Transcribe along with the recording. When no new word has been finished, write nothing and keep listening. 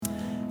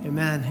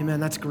Amen.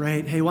 Amen. That's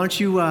great. Hey, why don't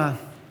you go ahead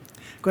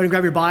and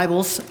grab your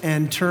Bibles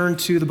and turn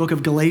to the book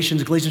of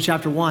Galatians, Galatians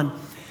chapter 1.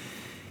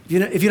 If you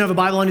don't have a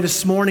Bible on you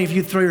this morning, if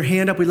you throw your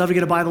hand up, we'd love to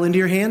get a Bible into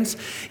your hands.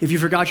 If you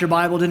forgot your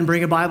Bible, didn't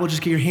bring a Bible,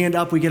 just get your hand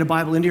up. We get a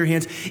Bible into your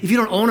hands. If you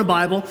don't own a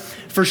Bible,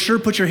 for sure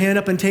put your hand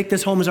up and take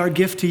this home as our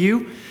gift to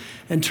you.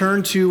 And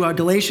turn to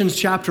Galatians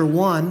chapter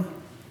 1.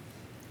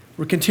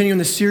 We're continuing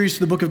the series to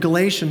the book of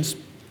Galatians.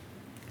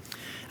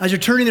 As you're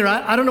turning there,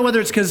 I don't know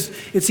whether it's because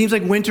it seems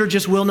like winter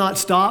just will not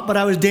stop, but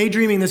I was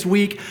daydreaming this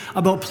week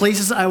about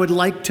places I would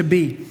like to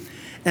be.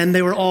 And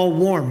they were all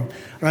warm,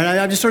 right?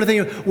 I just started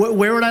thinking,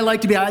 where would I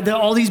like to be?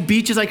 All these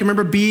beaches I can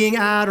remember being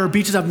at, or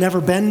beaches I've never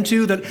been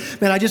to,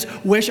 that I just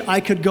wish I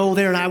could go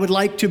there, and I would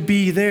like to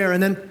be there.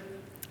 And then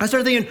I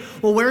started thinking,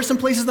 well, where are some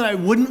places that I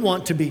wouldn't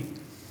want to be?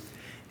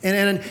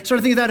 And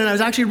started thinking of that, and I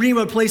was actually reading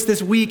about a place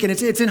this week, and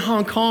it's in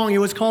Hong Kong. It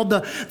was called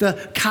the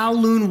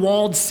Kowloon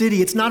Walled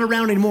City. It's not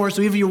around anymore,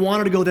 so even if you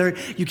wanted to go there,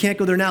 you can't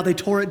go there now. They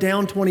tore it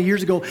down 20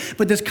 years ago.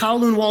 But this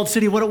Kowloon Walled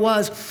City, what it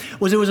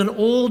was an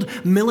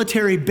old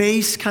military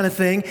base kind of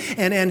thing,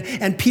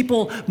 and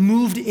people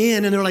moved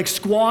in, and they're like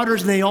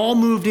squatters, and they all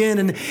moved in,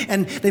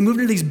 and they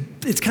moved into these,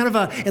 it's kind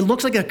of it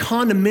looks like a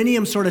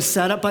condominium sort of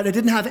setup, but it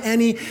didn't have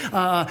any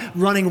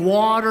running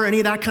water,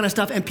 any of that kind of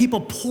stuff, and people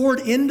poured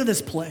into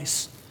this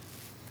place.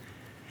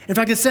 In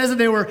fact, it says that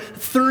there were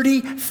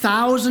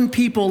 30,000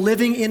 people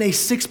living in a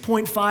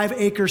 6.5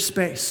 acre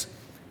space.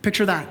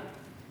 Picture that.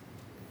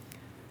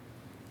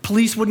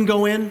 Police wouldn't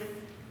go in.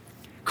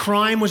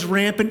 Crime was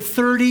rampant.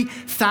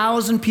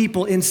 30,000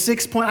 people in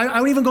I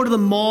wouldn't even go to the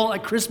mall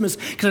at Christmas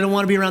because I don't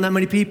want to be around that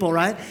many people,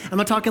 right? I'm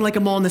not talking like a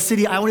mall in the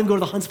city. I won't even go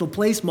to the Huntsville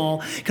Place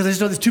Mall because I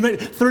just know there's too many,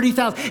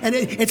 30,000. And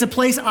it's a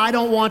place I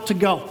don't want to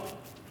go.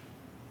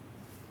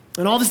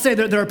 And all to say,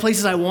 there are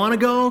places I want to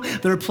go.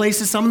 There are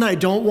places, some that I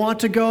don't want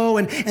to go.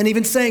 And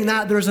even saying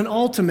that, there's an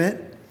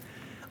ultimate.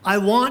 I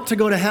want to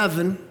go to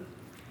heaven.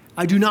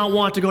 I do not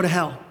want to go to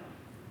hell.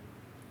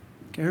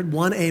 Okay, I heard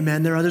one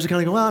amen. There are others that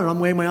kind of go, well, I'm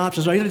weighing my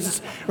options,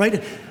 right?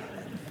 Right?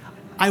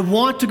 I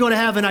want to go to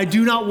heaven. I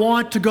do not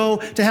want to go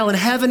to hell. And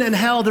heaven and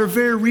hell, they're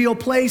very real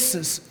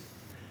places.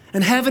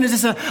 And heaven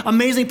is this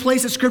amazing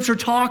place that Scripture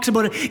talks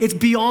about. It's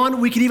beyond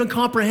what we can even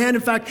comprehend.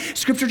 In fact,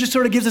 Scripture just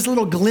sort of gives us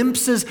little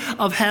glimpses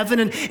of heaven.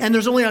 And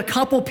there's only a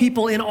couple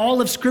people in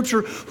all of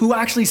Scripture who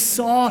actually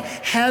saw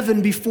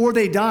heaven before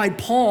they died.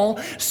 Paul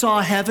saw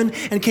heaven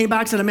and came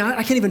back and said,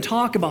 I can't even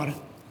talk about it.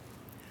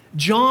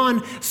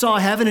 John saw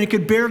heaven and he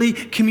could barely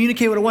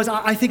communicate what it was.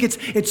 I think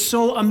it's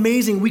so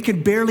amazing. We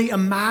could barely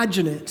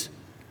imagine it.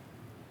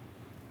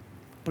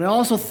 But I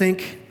also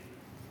think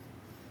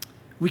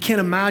we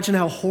can't imagine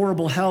how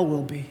horrible hell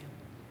will be.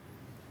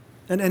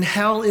 And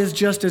hell is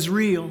just as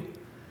real.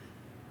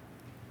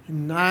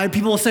 And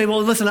people will say,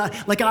 well, listen,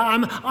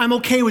 I'm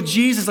okay with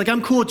Jesus. Like,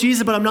 I'm cool with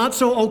Jesus, but I'm not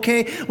so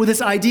okay with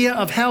this idea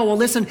of hell. Well,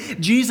 listen,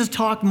 Jesus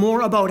talked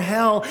more about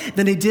hell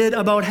than he did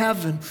about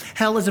heaven.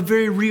 Hell is a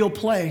very real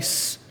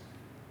place.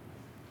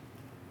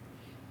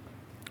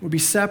 We'll be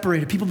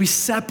separated. People will be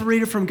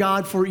separated from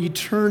God for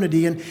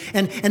eternity. And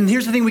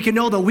here's the thing we can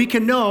know, though. We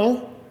can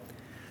know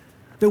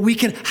that we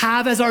can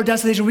have as our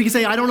destination. We can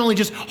say, I don't only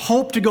just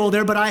hope to go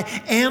there, but I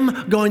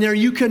am going there.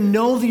 You can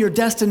know that your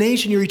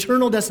destination, your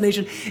eternal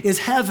destination is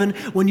heaven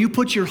when you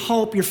put your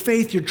hope, your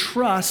faith, your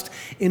trust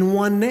in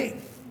one name,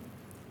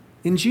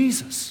 in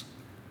Jesus.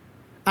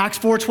 Acts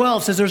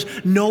 4:12 says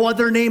there's no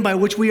other name by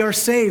which we are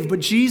saved but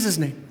Jesus'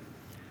 name.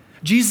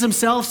 Jesus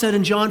himself said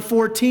in John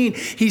 14,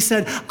 he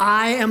said,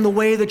 I am the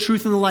way, the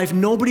truth, and the life.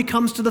 Nobody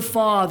comes to the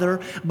Father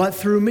but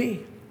through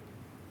me.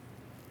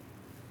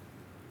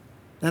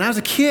 And as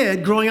a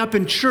kid growing up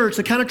in church,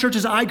 the kind of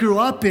churches I grew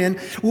up in,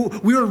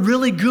 we were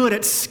really good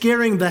at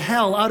scaring the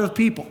hell out of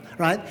people,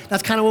 right?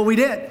 That's kind of what we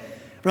did,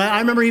 right? I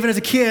remember even as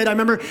a kid, I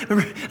remember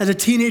as a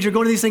teenager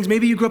going to these things.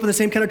 Maybe you grew up in the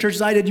same kind of church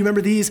as I did. You remember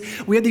these?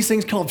 We had these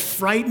things called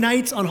Fright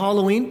Nights on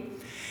Halloween.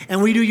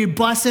 And you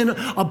bus in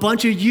a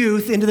bunch of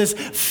youth into this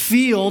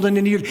field, and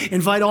then you'd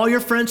invite all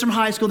your friends from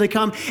high school. They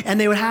come, and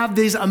they would have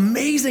these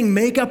amazing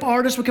makeup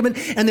artists would come in,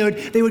 and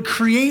they would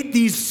create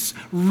these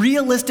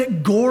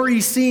realistic, gory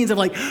scenes of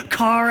like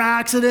car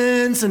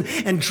accidents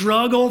and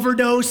drug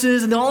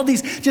overdoses and all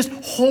these just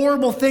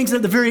horrible things. And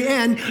at the very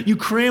end, you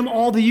cram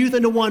all the youth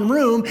into one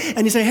room,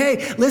 and you say,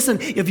 hey, listen,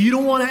 if you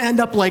don't want to end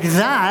up like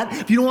that,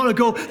 if you don't want to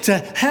go to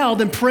hell,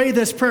 then pray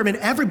this prayer. I mean,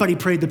 everybody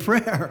prayed the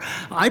prayer.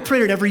 I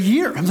prayed it every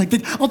year. I'm like,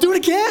 I'll do it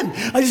again.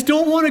 I just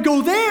don't want to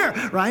go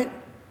there, right?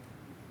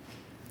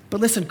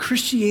 But listen,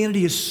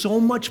 Christianity is so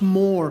much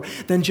more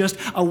than just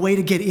a way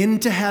to get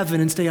into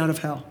heaven and stay out of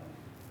hell.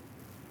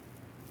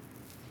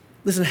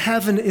 Listen,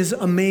 heaven is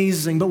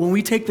amazing, but when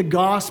we take the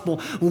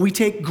gospel, when we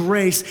take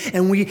grace,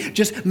 and we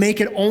just make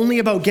it only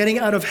about getting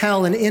out of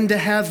hell and into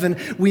heaven,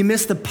 we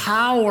miss the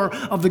power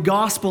of the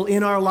gospel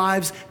in our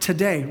lives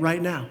today,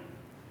 right now.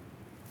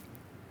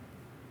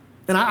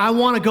 And I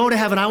want to go to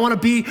heaven. I want to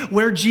be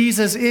where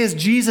Jesus is.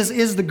 Jesus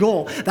is the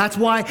goal. That's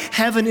why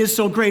heaven is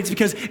so great. It's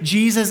because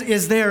Jesus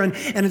is there. And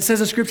it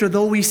says in Scripture,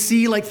 though we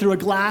see like through a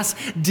glass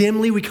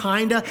dimly, we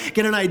kind of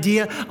get an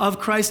idea of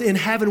Christ. In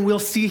heaven, we'll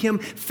see him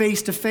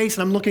face to face.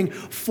 And I'm looking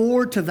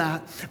forward to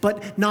that.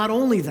 But not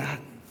only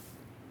that.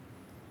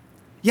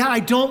 Yeah,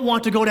 I don't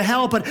want to go to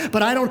hell,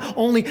 but I don't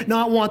only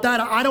not want that.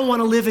 I don't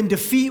want to live in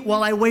defeat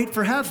while I wait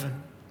for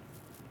heaven.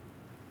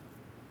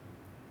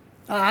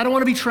 I don't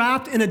want to be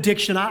trapped in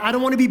addiction. I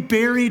don't want to be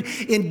buried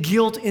in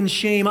guilt and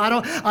shame. I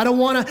don't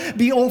want to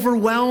be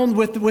overwhelmed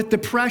with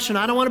depression.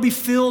 I don't want to be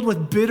filled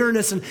with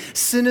bitterness and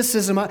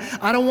cynicism.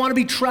 I don't want to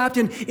be trapped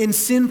in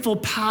sinful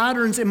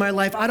patterns in my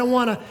life. I don't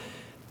want to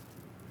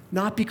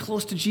not be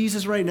close to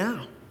Jesus right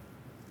now.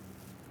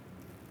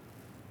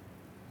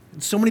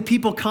 And so many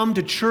people come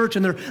to church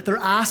and they're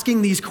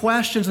asking these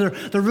questions. And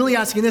they're really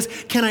asking this: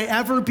 can I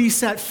ever be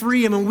set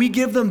free? And when we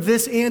give them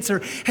this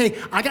answer, hey,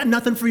 I got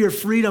nothing for your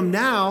freedom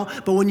now,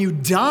 but when you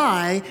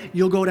die,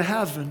 you'll go to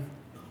heaven.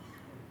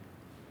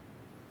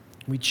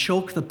 We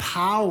choke the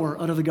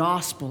power out of the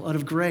gospel, out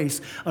of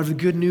grace, out of the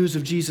good news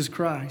of Jesus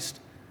Christ.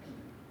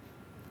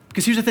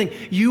 Because here's the thing,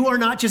 you are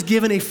not just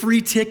given a free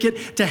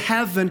ticket to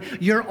heaven,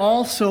 you're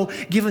also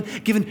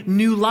given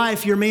new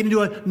life. You're made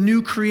into a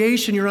new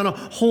creation. You're on a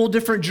whole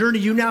different journey.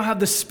 You now have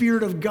the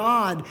Spirit of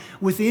God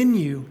within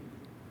you.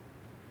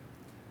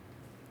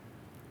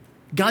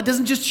 God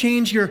doesn't just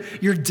change your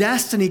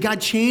destiny,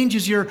 God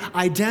changes your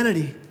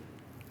identity.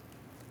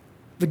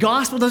 The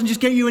gospel doesn't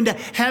just get you into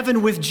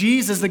heaven with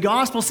Jesus. The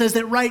gospel says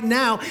that right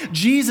now,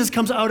 Jesus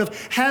comes out of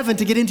heaven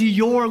to get into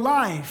your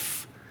life.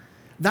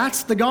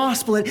 That's the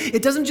gospel.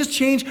 It doesn't just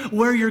change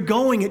where you're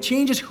going. It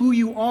changes who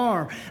you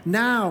are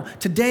now,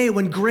 today,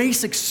 when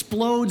grace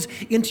explodes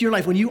into your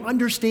life. When you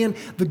understand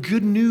the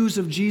good news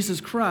of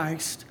Jesus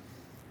Christ,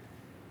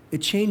 it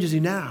changes you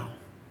now.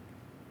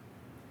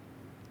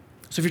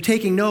 So if you're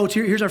taking notes,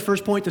 here's our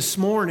first point this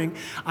morning.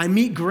 I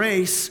meet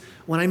grace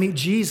when I meet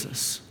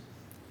Jesus.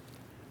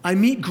 I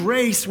meet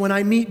grace when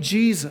I meet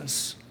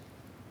Jesus.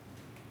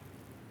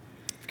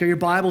 If you've got your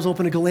Bibles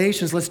open to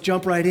Galatians, let's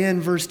jump right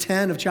in, verse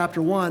 10 of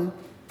chapter 1.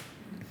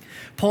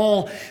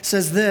 Paul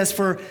says this,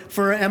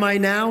 for am I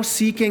now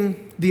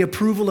seeking the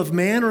approval of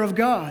man or of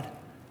God?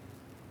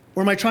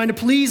 Or am I trying to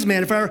please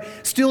man? If I were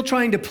still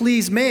trying to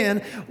please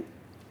man,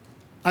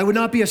 I would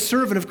not be a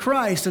servant of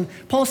Christ. And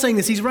Paul's saying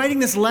this. He's writing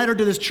this letter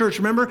to this church,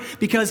 remember?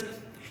 Because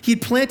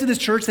he'd planted this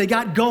church. They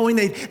got going.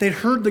 They'd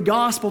heard the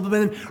gospel. But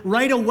then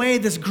right away,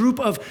 this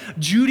group of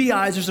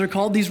Judaizers, they're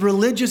called, these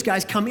religious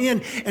guys, come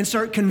in and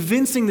start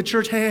convincing the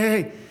church,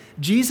 hey,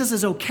 Jesus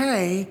is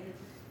okay,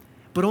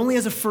 but only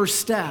as a first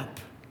step.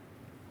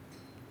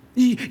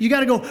 You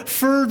got to go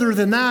further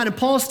than that. And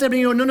Paul's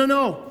stepping in,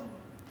 no.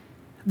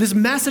 This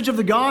message of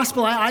the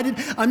gospel,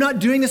 I'm not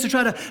doing this to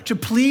try to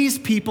please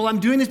people. I'm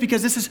doing this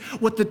because this is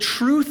what the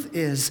truth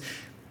is.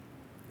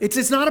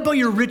 It's not about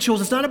your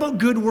rituals. It's not about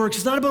good works.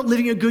 It's not about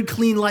living a good,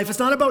 clean life. It's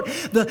not about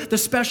the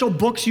special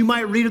books you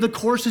might read or the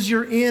courses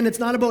you're in. It's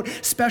not about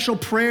special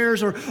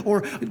prayers or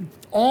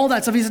all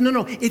that stuff. He says,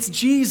 no, it's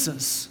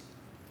Jesus.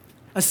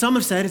 As some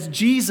have said, it's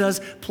Jesus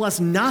plus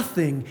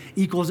nothing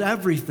equals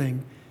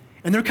everything.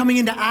 And they're coming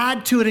in to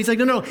add to it. And he's like,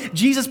 no,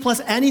 Jesus plus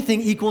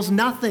anything equals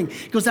nothing.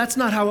 He goes, that's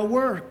not how it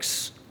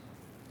works.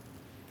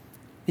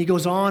 He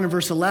goes on in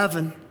verse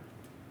 11. It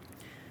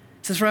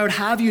says, for I would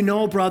have you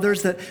know,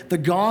 brothers, that the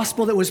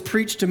gospel that was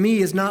preached to me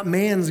is not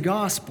man's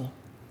gospel.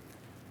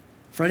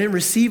 For I didn't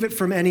receive it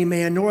from any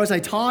man, nor was I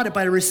taught it, but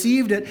I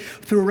received it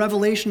through a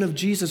revelation of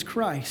Jesus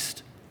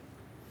Christ.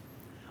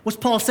 What's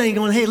Paul saying?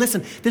 Going, hey,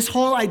 listen, this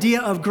whole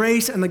idea of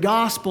grace and the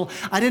gospel,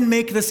 I didn't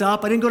make this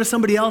up. I didn't go to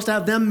somebody else to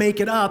have them make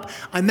it up.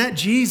 I met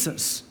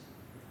Jesus.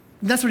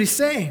 And that's what he's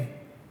saying.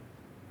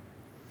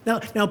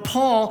 Now,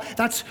 Paul,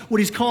 that's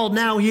what he's called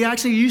now. He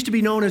actually used to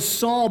be known as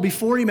Saul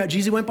before he met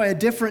Jesus. He went by a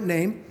different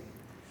name.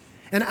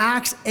 And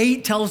Acts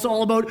 8 tells us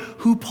all about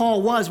who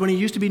Paul was when he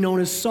used to be known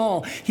as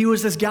Saul. He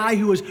was this guy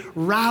who was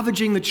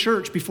ravaging the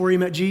church before he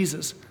met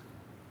Jesus.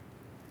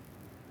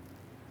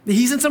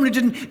 He isn't somebody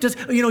who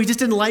he just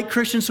didn't like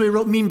Christians, so he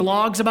wrote mean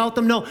blogs about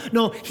them.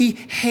 No, he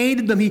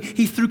hated them.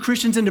 He threw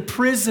Christians into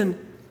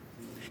prison.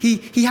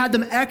 He had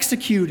them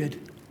executed.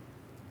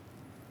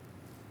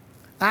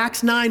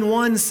 Acts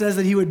 9:1 says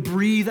that he would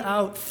breathe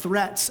out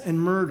threats and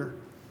murder.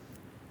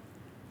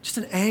 Just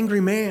an angry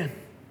man.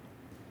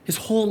 His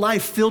whole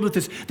life filled with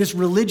this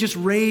religious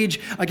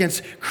rage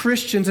against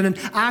Christians. And in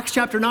Acts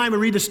chapter 9, we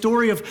read the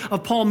story of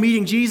Paul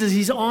meeting Jesus.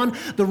 He's on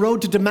the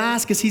road to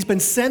Damascus. He's been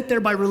sent there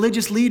by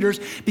religious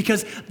leaders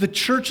because the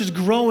church is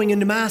growing in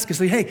Damascus.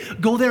 They say, hey,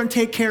 go there and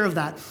take care of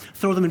that.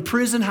 Throw them in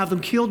prison, have them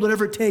killed,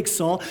 whatever it takes,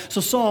 Saul. So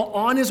Saul,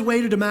 on his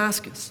way to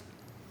Damascus,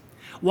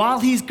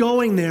 while he's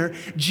going there,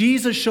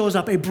 Jesus shows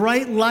up. A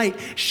bright light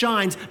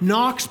shines,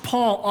 knocks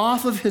Paul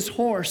off of his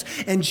horse,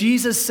 and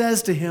Jesus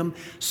says to him,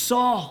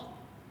 Saul,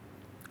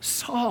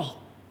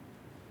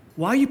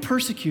 why are you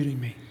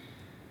persecuting me?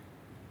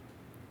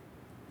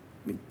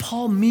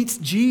 Paul meets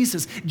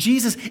Jesus.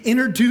 Jesus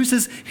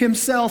introduces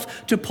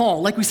himself to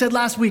Paul. Like we said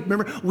last week,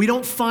 remember, we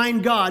don't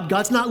find God.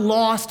 God's not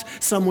lost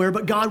somewhere,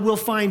 but God will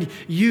find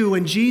you.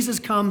 And Jesus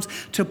comes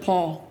to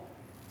Paul,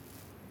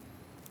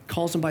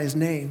 calls him by his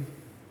name.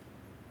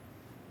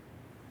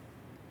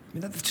 I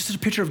mean, that's just a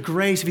picture of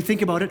grace. If you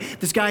think about it,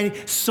 this guy,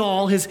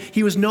 Saul,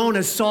 he was known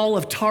as Saul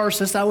of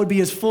Tarsus. That would be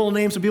his full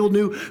name, so people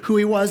knew who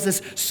he was,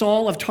 this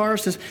Saul of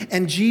Tarsus.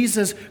 And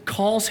Jesus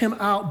calls him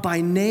out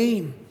by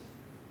name.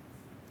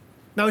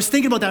 Now, I was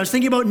thinking about that. I was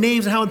thinking about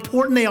names and how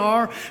important they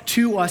are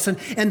to us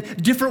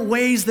and different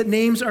ways that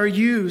names are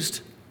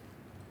used.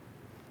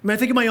 I mean, I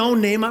think of my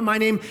own name, my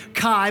name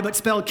Kai, but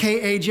spelled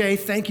K-A-J.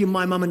 Thank you,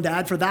 my mom and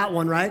dad, for that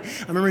one, right?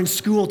 I remember in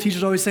school,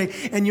 teachers always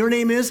say, and your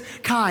name is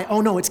Kai.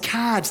 Oh, no, it's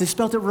Kaj. They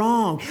spelled it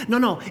wrong.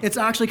 No, it's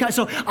actually Kai.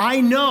 So I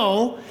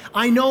know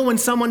when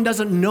someone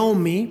doesn't know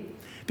me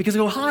because they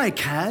go, hi,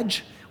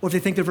 Kaj. Or if they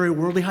think they're very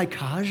worldly, hi,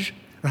 Kaj,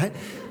 right?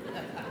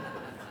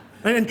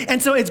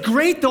 And so it's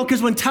great, though,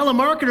 because when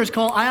telemarketers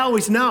call, I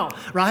always know,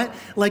 right?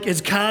 Like,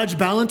 is Kaj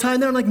Ballantyne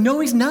there? I'm like, no,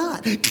 he's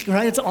not,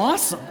 right? It's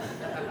awesome.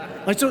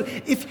 Like, so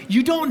if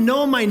you don't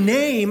know my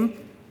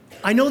name,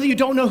 I know that you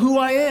don't know who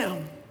I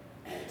am.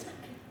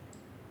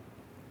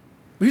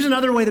 Here's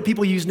another way that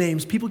people use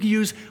names. People can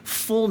use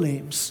full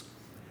names,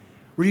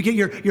 where you get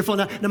your full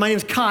name. Now, my name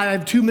is Kai. I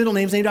have two middle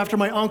names named after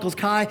my uncles,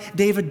 Kai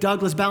David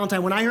Douglas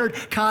Ballantyne. When I heard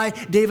Kai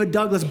David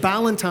Douglas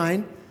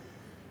Ballantyne,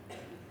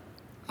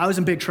 I was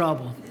in big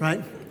trouble,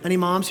 right? Any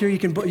moms here? You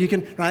can,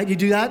 right? You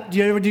do that? Do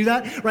you ever do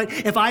that? Right?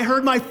 If I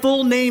heard my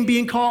full name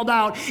being called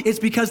out, it's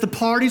because the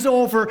party's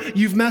over,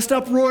 you've messed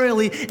up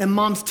royally, and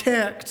mom's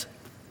ticked.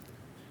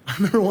 I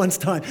remember one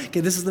time,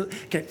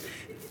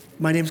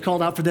 my name's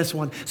called out for this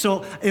one.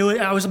 So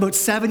I was about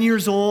 7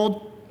 years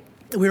old.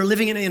 We were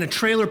living in a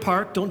trailer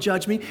park. Don't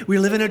judge me. We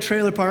were living in a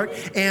trailer park.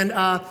 And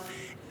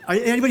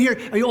anybody here,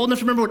 are you old enough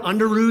to remember what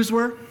underoos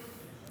were?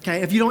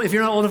 Okay, if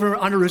you're not old enough to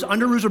remember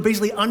underoos are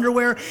basically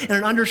underwear and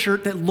an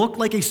undershirt that looked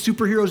like a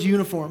superhero's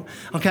uniform,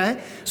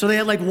 okay? So they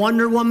had like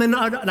Wonder Woman,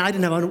 and I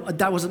didn't have,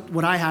 that wasn't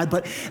what I had,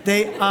 but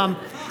they,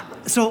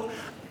 so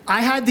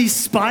I had these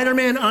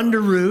Spider-Man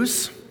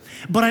underoos,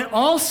 but I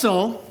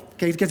also,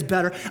 okay, it gets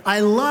better, I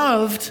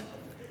loved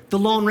the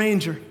Lone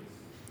Ranger.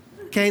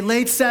 Okay,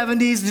 late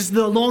 70s,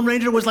 the Lone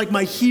Ranger was like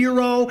my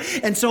hero.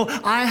 And so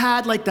I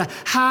had like the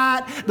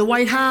hat, the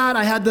white hat,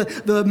 I had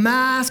the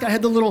mask, I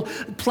had the little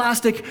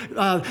plastic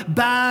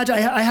badge,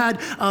 I had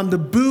the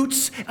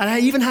boots, and I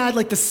even had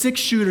like the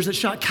 6-shooters that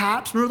shot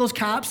caps. Remember those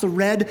caps, the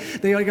red,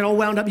 they get all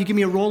wound up. You give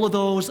me a roll of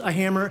those, a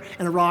hammer,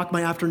 and a rock,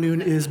 my afternoon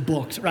is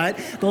booked, right?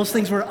 Those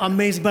things were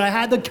amazing. But I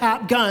had the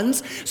cap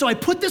guns, so I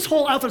put this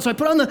whole outfit, so I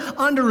put on the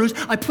underoos,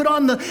 I put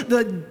on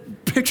the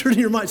picture in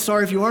your mind.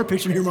 Sorry if you are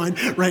picturing in your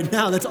mind right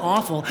now. That's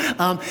awful.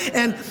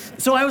 And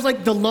so I was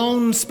like the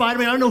lone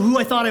Spider-Man. I don't know who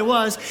I thought I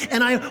was.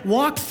 And I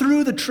walked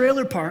through the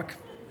trailer park,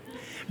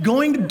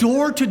 going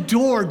door to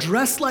door,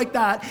 dressed like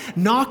that,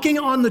 knocking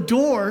on the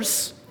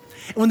doors.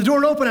 And when the door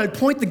would open, I would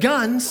point the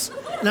guns,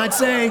 and I'd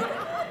say,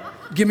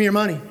 give me your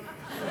money.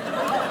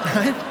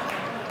 Right?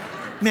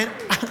 Man,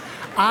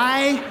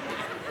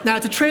 now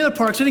it's a trailer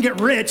park, so I didn't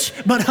get rich,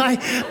 but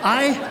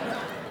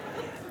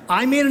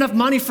I made enough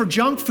money for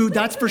junk food,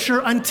 that's for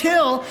sure,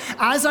 until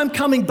as I'm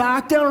coming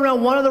back down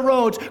around one of the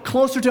roads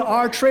closer to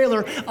our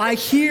trailer, I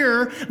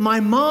hear my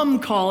mom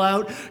call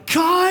out,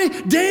 Kai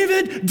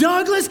David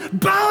Douglas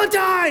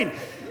Ballantyne!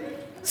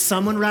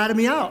 Someone ratted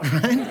me out,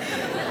 right?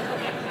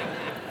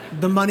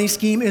 The money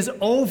scheme is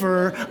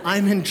over.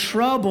 I'm in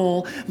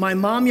trouble. My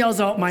mom yells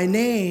out my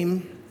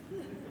name.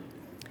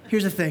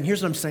 Here's the thing.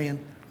 Here's what I'm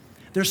saying.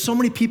 There's so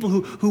many people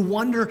who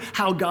wonder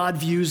how God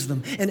views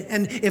them.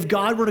 And if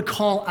God were to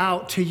call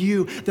out to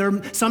you, there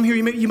are some here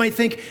you might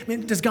think,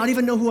 man, does God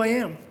even know who I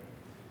am?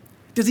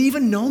 Does he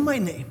even know my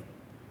name?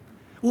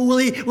 Well, will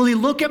he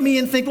look at me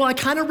and think, well, I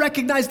kind of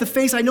recognize the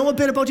face. I know a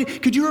bit about you.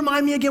 Could you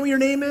remind me again what your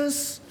name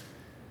is?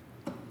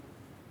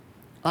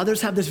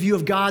 Others have this view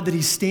of God that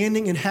he's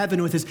standing in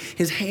heaven with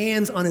his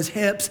hands on his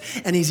hips,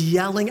 and he's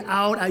yelling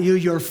out at you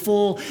your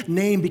full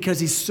name because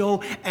he's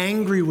so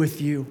angry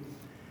with you.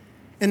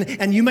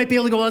 And you might be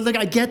able to go, look,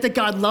 I get that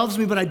God loves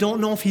me, but I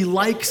don't know if he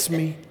likes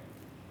me.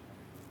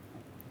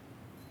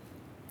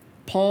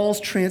 Paul's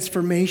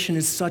transformation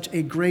is such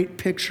a great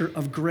picture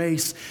of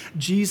grace.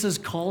 Jesus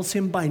calls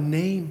him by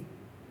name.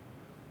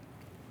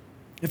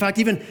 In fact,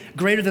 even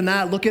greater than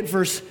that, look at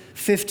verse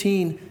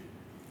 15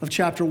 of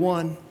chapter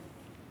 1.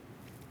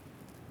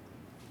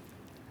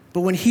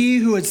 But when he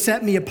who had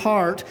set me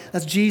apart,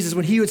 that's Jesus,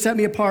 when he who had set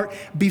me apart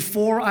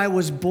before I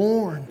was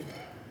born,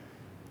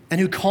 and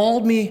who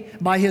called me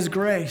by his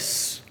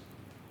grace.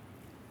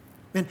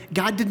 Man,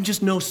 God didn't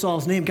just know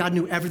Saul's name. God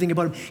knew everything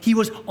about him. He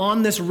was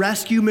on this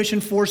rescue mission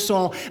for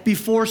Saul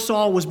before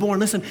Saul was born.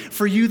 Listen,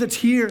 for you that's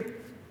here,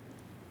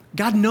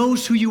 God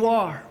knows who you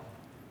are.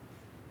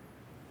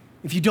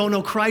 If you don't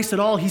know Christ at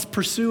all, he's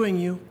pursuing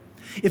you.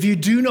 If you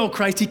do know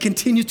Christ, he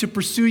continues to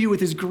pursue you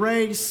with his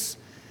grace,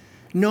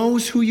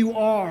 knows who you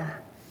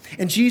are.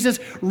 And Jesus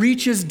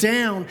reaches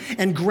down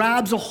and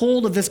grabs a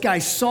hold of this guy,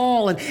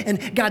 Saul,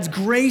 and God's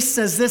grace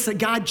says this, that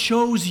God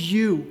chose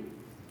you.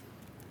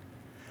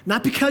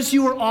 Not because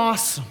you were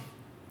awesome.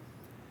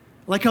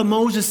 Like how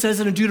Moses says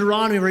it in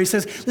Deuteronomy, where he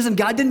says, listen,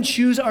 God didn't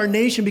choose our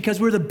nation because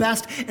we're the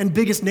best and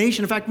biggest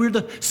nation. In fact, we're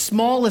the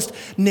smallest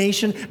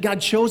nation.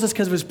 God chose us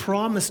because of his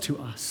promise to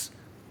us.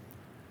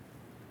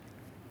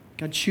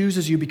 God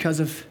chooses you because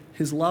of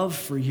his love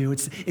for you.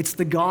 It's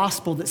the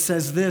gospel that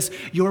says this: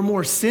 you're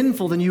more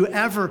sinful than you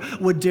ever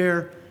would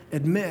dare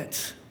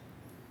admit,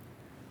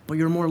 but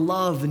you're more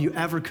loved than you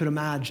ever could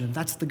imagine.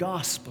 That's the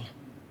gospel.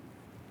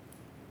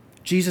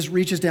 Jesus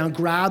reaches down,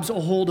 grabs a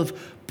hold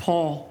of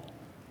Paul,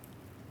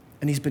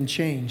 and he's been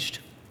changed.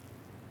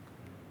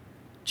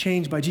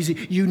 Changed by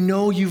Jesus. You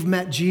know you've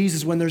met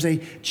Jesus when there's a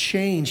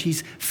change.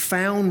 He's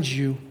found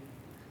you.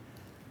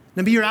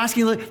 Maybe you're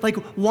asking, like,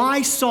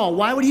 why Saul?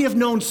 Why would he have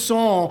known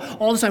Saul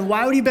all the time?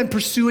 Why would he have been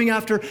pursuing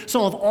after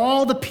Saul? Of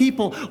all the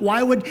people,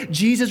 why would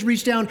Jesus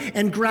reach down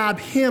and grab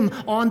him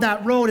on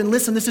that road? And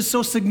listen, this is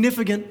so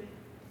significant.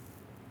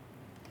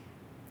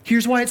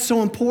 Here's why it's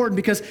so important,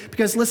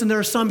 because listen, there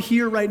are some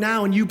here right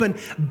now, and you've been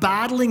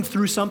battling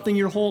through something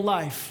your whole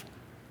life.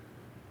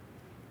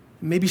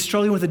 Maybe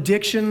struggling with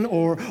addiction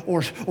or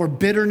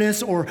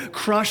bitterness, or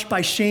crushed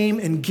by shame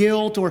and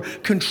guilt, or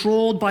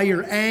controlled by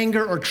your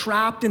anger, or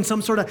trapped in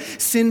some sort of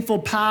sinful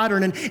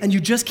pattern, and you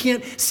just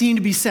can't seem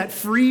to be set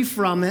free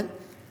from it.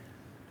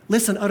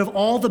 Listen, out of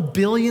all the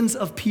billions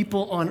of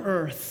people on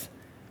earth,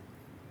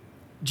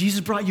 Jesus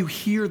brought you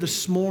here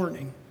this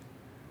morning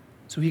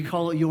so he could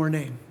call it your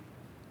name.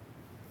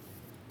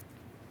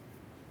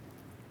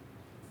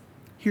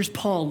 Here's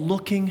Paul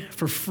looking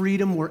for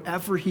freedom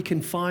wherever he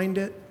can find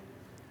it.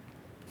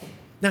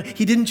 Now,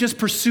 he didn't just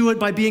pursue it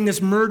by being this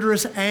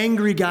murderous,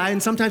 angry guy,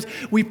 and sometimes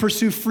we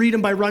pursue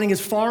freedom by running as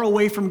far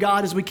away from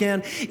God as we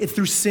can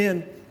through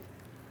sin.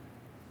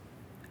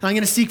 I'm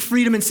going to seek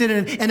freedom in sin,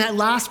 and that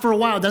lasts for a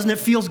while. Doesn't it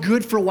feel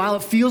good for a while?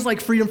 It feels like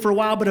freedom for a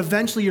while, but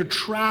eventually you're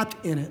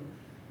trapped in it.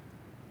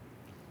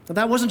 Now,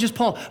 that wasn't just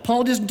Paul.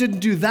 Paul just didn't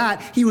do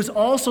that. He was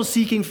also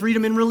seeking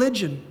freedom in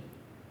religion.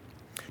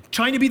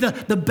 Trying to be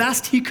the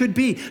best he could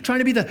be. Trying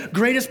to be the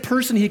greatest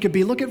person he could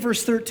be. Look at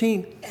verse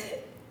 13.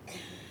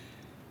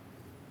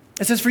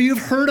 It says, for you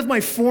have heard of my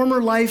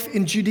former life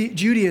in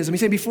Judaism. He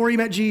said, before he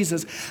met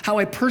Jesus, how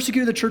I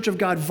persecuted the church of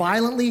God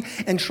violently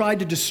and tried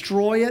to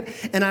destroy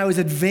it. And I was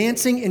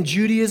advancing in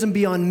Judaism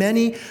beyond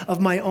many of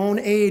my own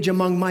age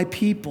among my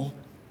people.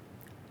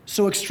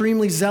 So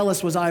extremely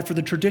zealous was I for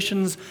the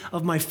traditions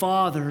of my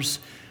fathers.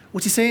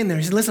 What's he saying there?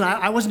 He said, listen,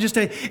 I wasn't just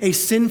a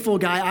sinful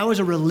guy. I was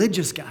a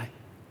religious guy.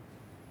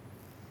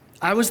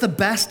 I was the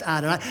best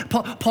at it.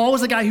 Paul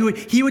was the guy who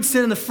he would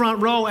sit in the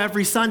front row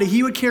every Sunday.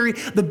 He would carry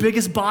the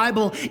biggest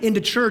Bible into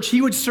church.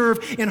 He would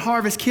serve in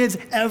Harvest Kids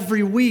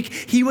every week.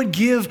 He would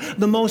give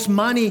the most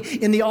money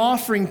in the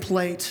offering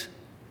plate.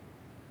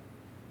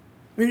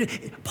 I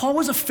mean, Paul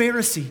was a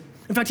Pharisee.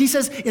 In fact, he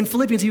says in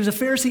Philippians, he was a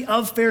Pharisee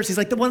of Pharisees,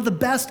 like one of the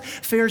best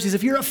Pharisees.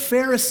 If you're a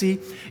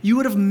Pharisee, you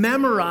would have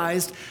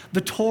memorized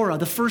the Torah,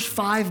 the first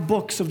 5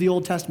 books of the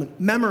Old Testament,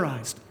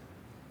 memorized.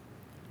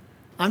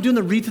 I'm doing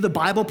the Read Through the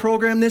Bible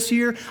program this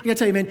year. I gotta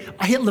tell you, man,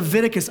 I hit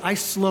Leviticus, I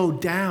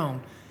slowed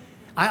down.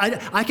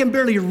 I can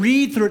barely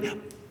read through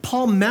it.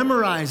 Paul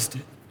memorized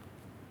it.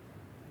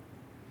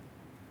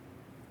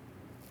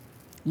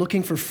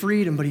 Looking for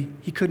freedom, but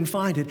he couldn't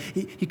find it.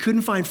 He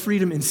couldn't find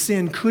freedom in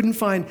sin, couldn't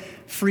find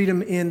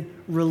freedom in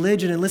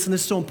religion. And listen,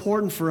 this is so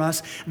important for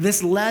us.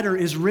 This letter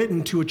is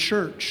written to a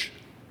church,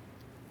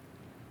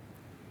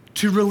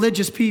 to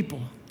religious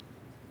people.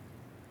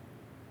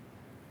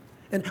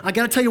 And I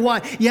got to tell you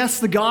why. Yes,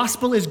 the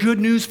gospel is good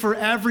news for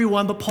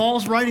everyone, but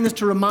Paul's writing this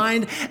to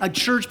remind a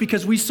church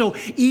because we so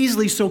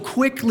easily, so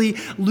quickly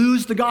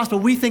lose the gospel.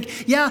 We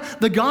think, yeah,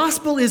 the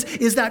gospel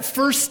is that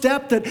first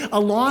step that a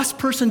lost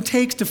person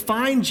takes to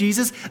find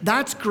Jesus.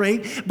 That's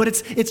great, but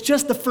it's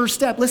just the first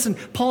step. Listen,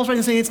 Paul's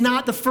writing saying it's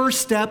not the first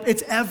step,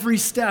 it's every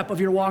step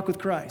of your walk with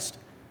Christ.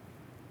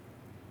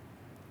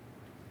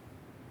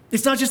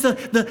 It's not just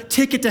the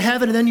ticket to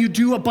heaven and then you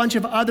do a bunch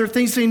of other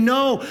things. Saying,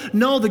 no,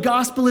 the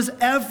gospel is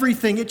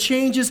everything. It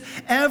changes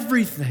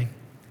everything.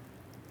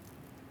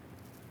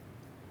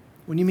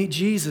 When you meet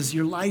Jesus,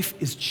 your life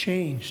is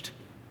changed.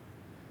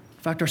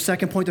 In fact, our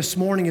second point this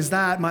morning is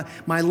that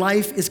my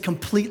life is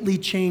completely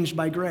changed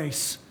by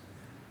grace.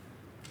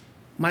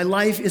 My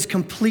life is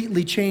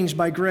completely changed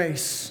by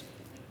grace.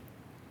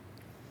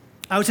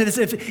 I would say this,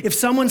 if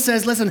someone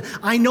says, listen,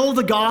 I know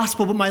the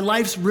gospel, but my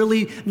life's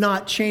really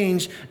not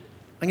changed,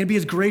 I'm going to be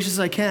as gracious as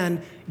I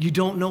can. You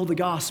don't know the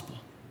gospel.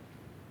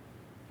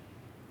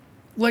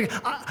 Like,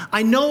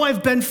 I know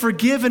I've been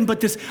forgiven,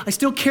 but I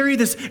still carry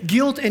this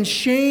guilt and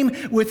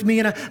shame with me.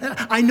 And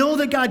I know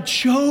that God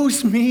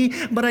chose me,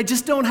 but I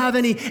just don't have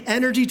any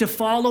energy to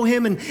follow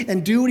him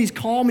and do what he's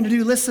called me to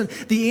do. Listen,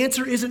 the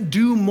answer isn't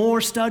do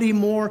more, study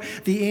more.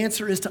 The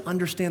answer is to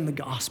understand the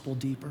gospel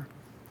deeper.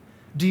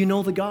 Do you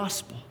know the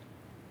gospel?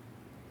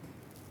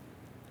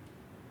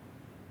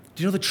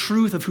 Do you know the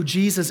truth of who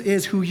Jesus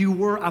is, who you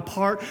were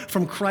apart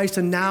from Christ,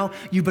 and now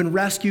you've been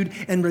rescued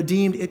and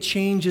redeemed? It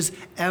changes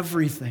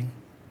everything.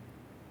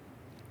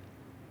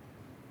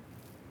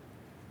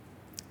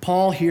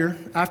 Paul here,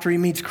 after he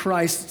meets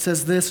Christ,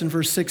 says this in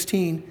verse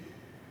 16.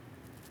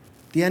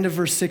 The end of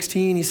verse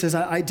 16, he says,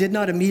 I did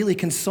not immediately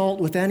consult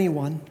with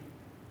anyone,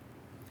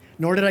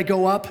 nor did I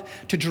go up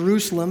to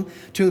Jerusalem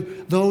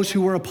to those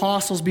who were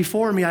apostles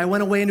before me. I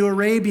went away into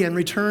Arabia and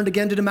returned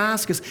again to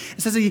Damascus.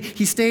 It says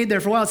he stayed there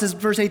for a while. It says,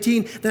 verse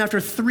 18, then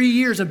after 3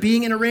 years of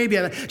being in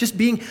Arabia, just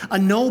being a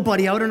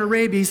nobody out in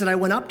Arabia, he said, I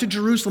went up to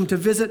Jerusalem to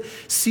visit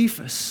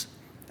Cephas.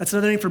 That's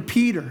another name for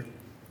Peter,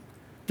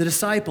 the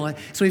disciple.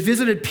 So he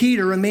visited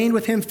Peter, remained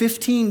with him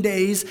 15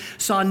 days,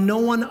 saw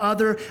no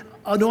other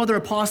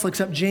apostle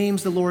except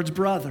James, the Lord's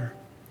brother.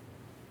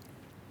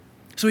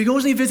 So he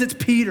goes and he visits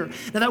Peter.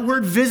 Now that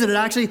word visited,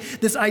 actually,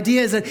 this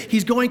idea is that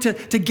he's going to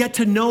get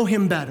to know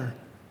him better.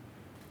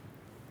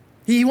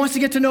 He wants to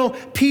get to know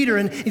Peter,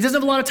 and he doesn't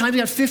have a lot of time. He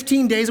got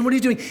 15 days, and what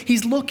he's doing,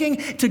 he's looking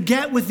to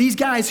get with these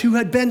guys who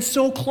had been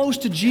so close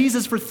to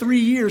Jesus for 3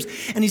 years,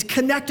 and he's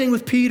connecting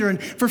with Peter,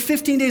 and for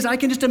 15 days, I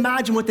can just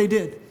imagine what they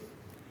did.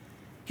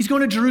 He's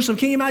going to Jerusalem.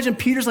 Can you imagine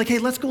Peter's like, hey,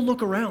 let's go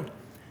look around.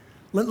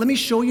 Let me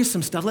show you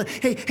some stuff.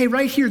 Hey,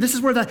 right here, this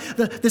is where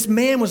this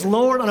man was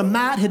lowered on a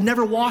mat, had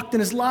never walked in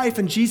his life,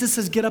 and Jesus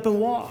says, get up and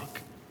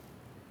walk.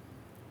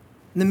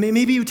 And then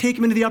maybe you take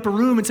him into the upper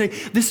room and say,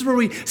 this is where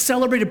we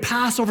celebrated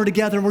Passover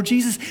together, where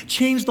Jesus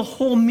changed the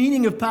whole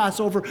meaning of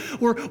Passover,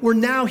 where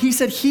now he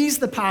said he's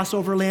the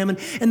Passover lamb,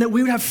 and that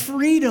we would have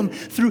freedom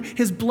through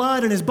his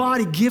blood and his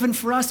body given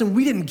for us, and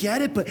we didn't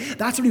get it, but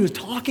that's what he was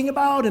talking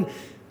about. And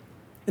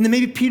then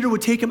maybe Peter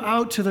would take him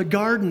out to the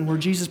garden where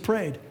Jesus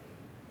prayed.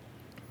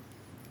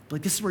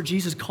 Like, this is where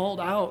Jesus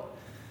called out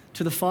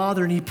to the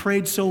Father, and he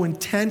prayed so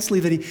intensely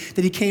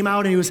that he came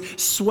out and he was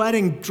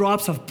sweating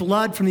drops of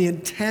blood from the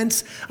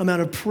intense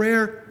amount of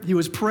prayer he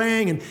was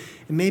praying. And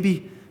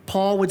maybe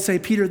Paul would say,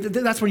 Peter,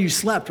 that's where you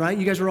slept, right?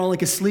 You guys were all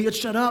like asleep.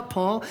 Shut up,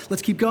 Paul.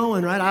 Let's keep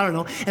going, right? I don't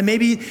know. And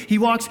maybe he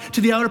walks to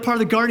the outer part of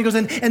the garden. He goes,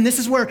 and this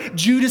is where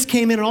Judas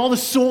came in, and all the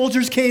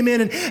soldiers came in,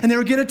 and they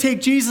were going to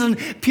take Jesus. And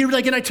Peter was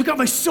like, and I took out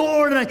my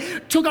sword, and I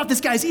took off this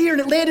guy's ear,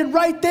 and it landed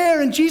right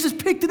there. And Jesus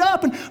picked it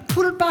up and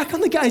put it back on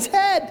the guy's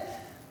head.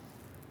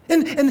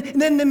 And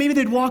then maybe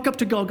they'd walk up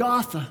to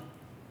Golgotha.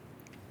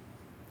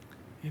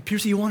 And Peter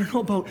said, you want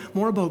to know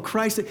more about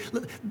Christ?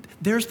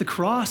 There's the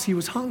cross he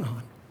was hung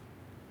on.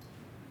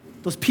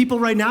 Those people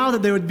right now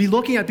that they would be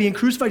looking at being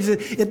crucified,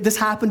 this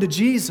happened to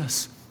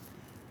Jesus.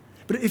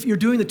 But if you're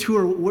doing the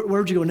tour, where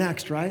would you go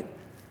next, right?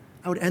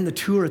 I would end the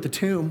tour at the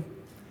tomb.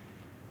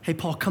 Hey,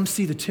 Paul, come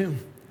see the tomb.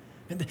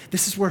 And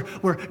this is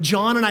where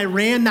John and I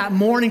ran that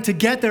morning to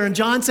get there. And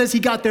John says he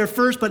got there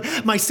first,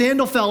 but my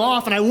sandal fell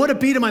off, and I would have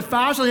beat him. I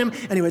fouled him.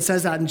 Anyway, it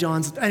says that in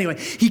John's. Anyway,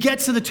 he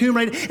gets to the tomb,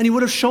 right? And he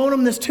would have shown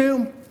him this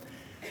tomb.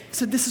 He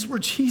said, this is where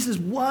Jesus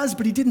was,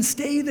 but he didn't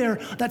stay there.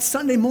 That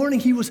Sunday morning,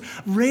 he was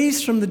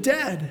raised from the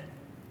dead.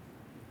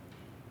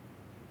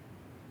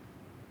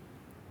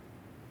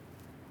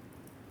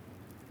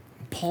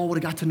 Paul would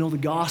have got to know the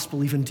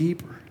gospel even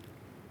deeper.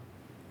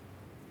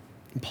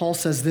 And Paul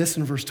says this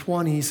in verse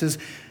 20. He says,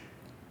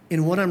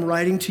 in what I'm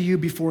writing to you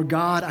before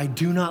God, I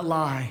do not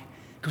lie.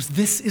 Because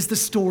this is the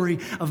story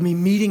of me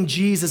meeting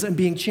Jesus and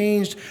being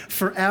changed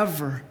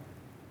forever.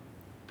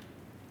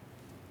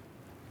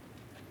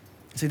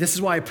 See, this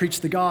is why I preach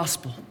the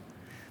gospel.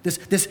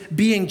 This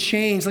being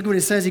changed, look what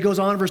it says. He goes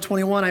on in verse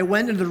 21. I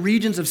went into the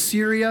regions of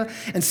Syria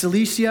and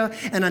Cilicia,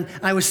 and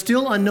I was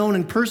still unknown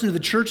in person to the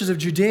churches of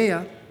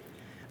Judea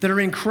that are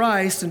in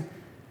Christ, and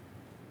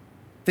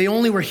they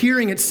only were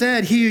hearing it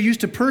said, he who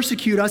used to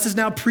persecute us is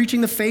now preaching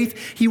the faith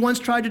he once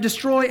tried to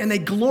destroy, and they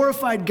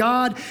glorified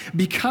God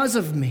because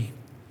of me.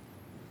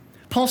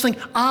 Paul's saying,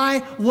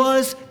 I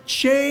was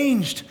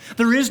changed.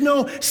 There is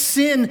no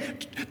sin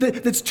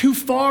that's too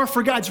far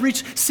for God's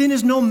reach. Sin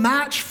is no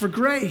match for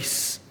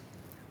grace.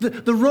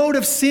 The road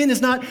of sin is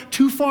not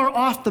too far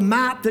off the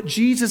map that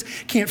Jesus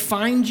can't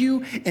find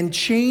you and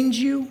change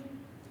you.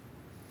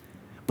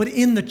 But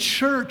in the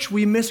church,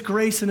 we miss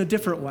grace in a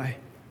different way.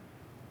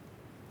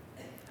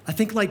 I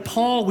think like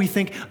Paul, we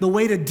think the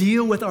way to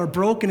deal with our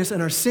brokenness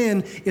and our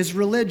sin is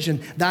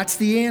religion. That's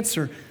the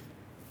answer.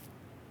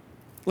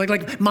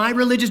 Like my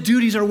religious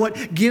duties are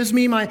what gives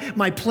me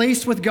my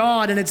place with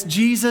God, and it's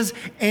Jesus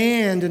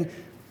and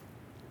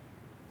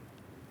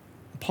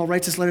Paul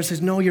writes this letter and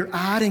says, no, you're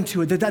adding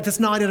to it. That's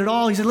not it at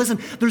all. He said, listen,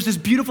 there's this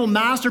beautiful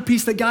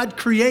masterpiece that God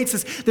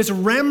creates, this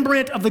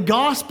Rembrandt of the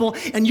gospel,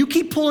 and you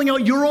keep pulling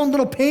out your own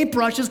little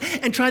paintbrushes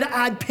and try to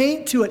add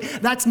paint to it.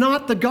 That's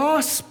not the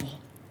gospel.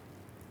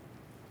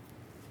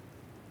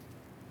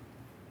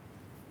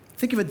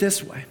 Think of it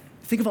this way.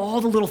 Think of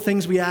all the little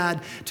things we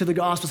add to the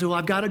gospel. Say, well,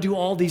 I've got to do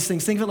all these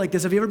things. Think of it like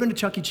this. Have you ever been to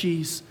Chuck E.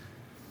 Cheese?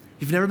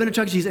 If you've never been to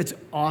Chuck E. Cheese, it's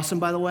awesome,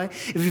 by the way.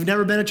 If you've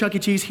never been to Chuck E.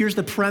 Cheese, here's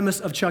the premise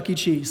of Chuck E.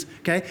 Cheese,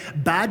 okay?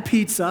 Bad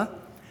pizza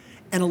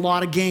and a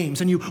lot of games.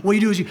 And what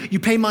you do is you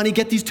pay money,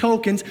 get these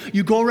tokens,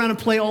 you go around and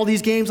play all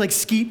these games like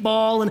skeet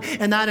ball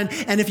and that,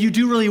 and if you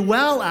do really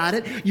well at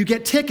it, you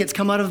get tickets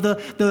come out of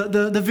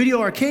the video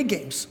arcade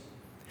games.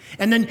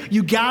 And then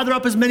you gather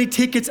up as many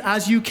tickets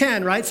as you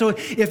can, right? So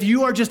if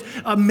you are just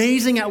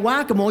amazing at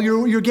whack-a-mole,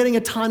 you're getting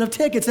a ton of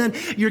tickets. And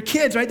your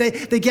kids, right, they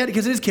get it,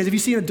 because it is kids. If you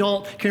see an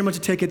adult carrying a bunch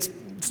of tickets,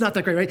 it's not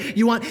that great, right?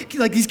 You want,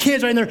 like these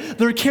kids, right, and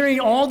they're carrying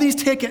all these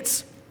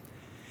tickets.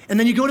 And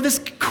then you go to this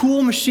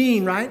cool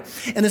machine, right?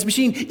 And this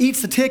machine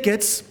eats the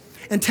tickets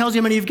and tells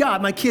you how many you've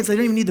got. My kids, they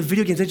don't even need the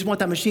video games. They just want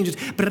that machine. Just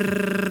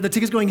the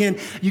tickets going in.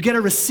 You get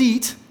a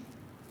receipt,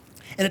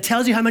 and it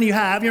tells you how many you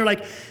have. And you're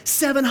like,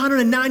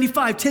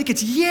 795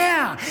 tickets.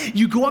 Yeah.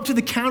 You go up to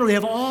the counter. They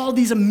have all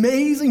these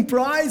amazing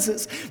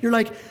prizes. You're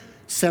like,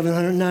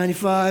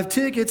 795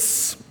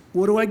 tickets.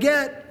 What do I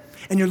get?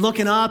 And you're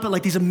looking up at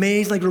like these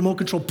amazing like remote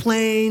control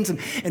planes and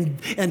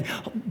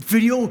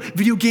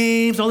video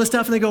games, all this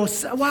stuff, and they go,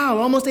 wow,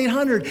 almost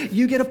 800.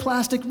 You get a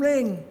plastic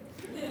ring,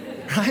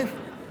 right?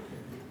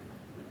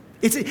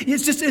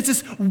 It's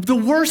just the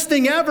worst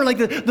thing ever. Like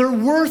they're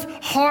worth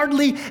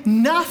hardly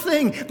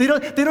nothing. They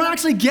don't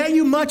actually get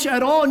you much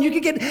at all. And you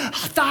can get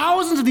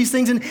thousands of these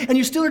things, and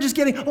you still are just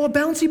getting, a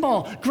bouncy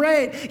ball.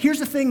 Great. Here's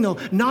the thing though.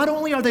 Not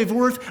only are they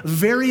worth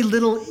very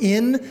little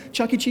in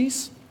Chuck E.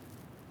 Cheese,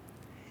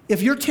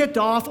 if you're ticked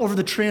off over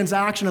the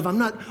transaction of I'm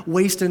not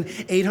wasting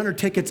 800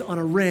 tickets on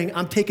a ring,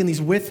 I'm taking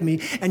these with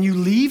me, and you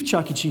leave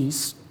Chuck E.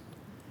 Cheese,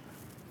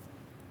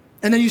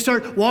 and then you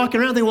start walking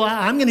around thinking, well,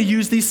 I'm going to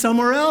use these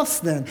somewhere else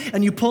then.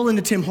 And you pull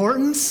into Tim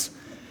Hortons,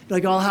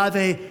 like, I'll have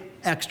a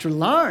extra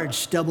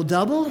large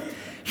double.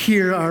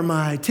 Here are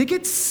my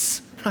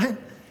tickets, right?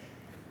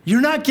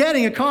 You're not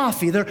getting a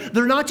coffee.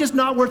 They're not just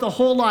not worth a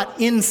whole lot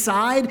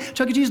inside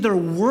Chuck E. Cheese, they're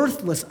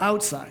worthless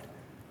outside.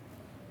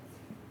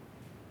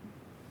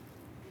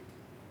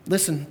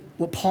 Listen,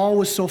 what Paul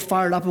was so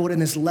fired up about in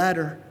his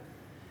letter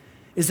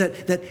is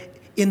that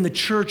in the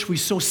church, we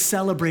so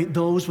celebrate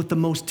those with the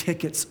most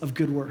tickets of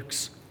good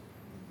works.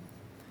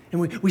 And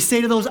we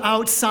say to those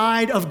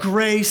outside of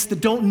grace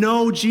that don't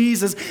know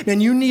Jesus, man,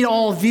 you need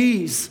all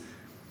these.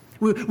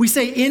 We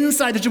say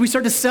inside that we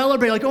start to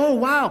celebrate like, oh,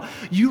 wow,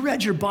 you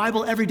read your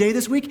Bible every day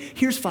this week?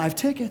 Here's 5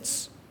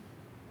 tickets.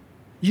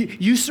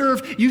 You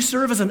serve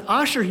as an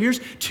usher? Here's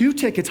 2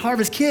 tickets.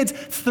 Harvest Kids,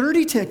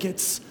 30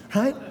 tickets,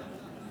 right?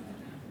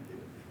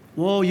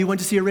 Whoa, you went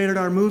to see a rated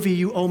R movie,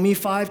 you owe me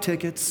 5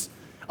 tickets.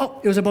 Oh,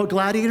 it was about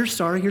gladiators,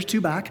 sorry, here's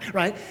 2 back,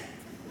 right?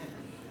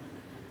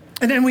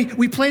 And then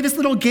we play this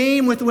little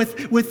game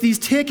with these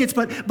tickets,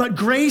 but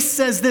grace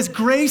says this.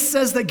 Grace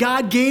says that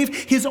God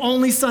gave his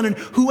only son, and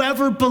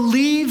whoever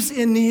believes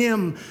in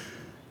him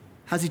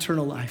has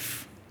eternal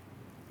life.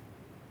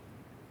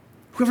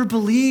 Whoever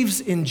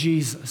believes in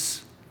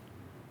Jesus.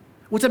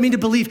 What's that mean to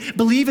believe?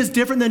 Believe is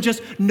different than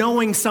just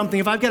knowing something.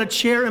 If I've got a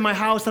chair in my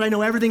house and I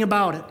know everything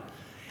about it,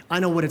 I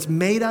know what it's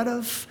made out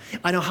of.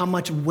 I know how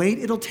much weight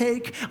it'll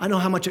take. I know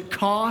how much it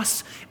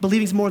costs.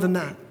 Believing's more than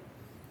that.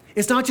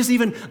 It's not just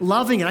even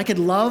loving it. I could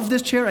love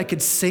this chair. I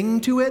could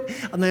sing to it.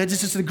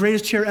 This is the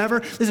greatest chair ever.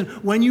 Listen,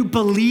 when you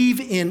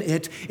believe in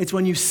it, it's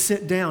when you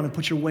sit down and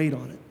put your weight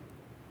on it.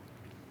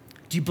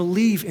 Do you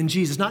believe in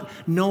Jesus? Not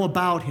know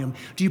about him.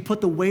 Do you put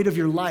the weight of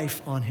your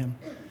life on him?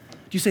 Do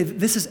you say,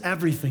 this is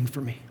everything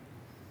for me?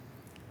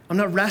 I'm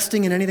not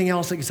resting in anything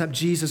else except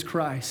Jesus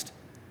Christ.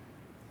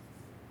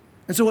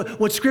 And so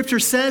what Scripture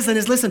says then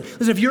is, listen,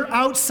 if you're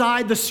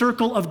outside the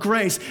circle of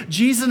grace,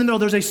 Jesus in the middle,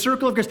 there's a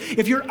circle of grace.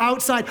 If you're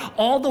outside,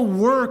 all the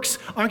works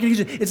aren't going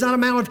to get you. It's not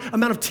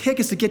amount of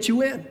tickets to get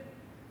you in.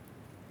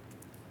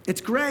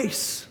 It's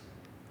grace.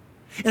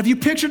 And if you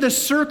picture the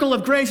circle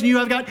of grace and you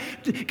have got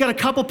a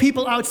couple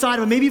people outside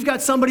of it, maybe you've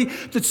got somebody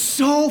that's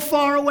so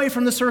far away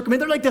from the circle. Maybe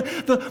they're like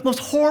the most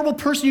horrible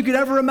person you could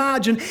ever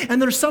imagine,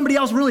 and there's somebody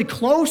else really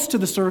close to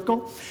the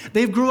circle.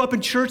 They grew up in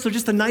church. They're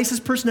just the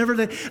nicest person ever.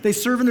 They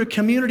serve in their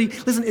community.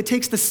 Listen, it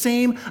takes the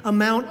same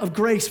amount of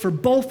grace for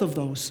both of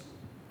those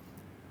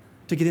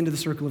to get into the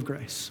circle of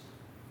grace.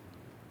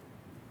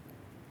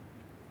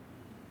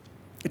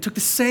 It took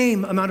the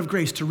same amount of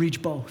grace to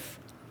reach both.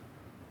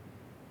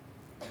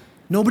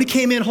 Nobody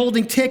came in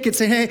holding tickets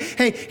saying,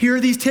 hey, here are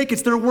these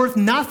tickets. They're worth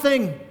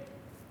nothing.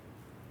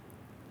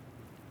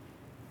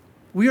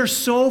 We are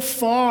so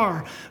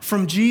far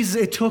from Jesus.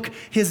 It took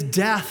his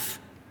death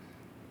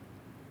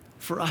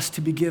for us to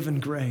be given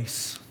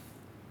grace.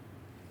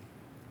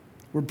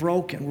 We're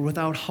broken. We're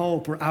without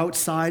hope. We're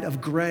outside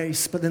of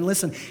grace. But then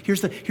listen,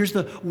 here's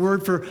the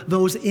word for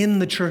those in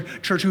the church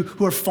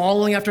who are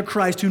following after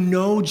Christ, who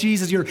know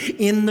Jesus. You're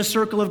in the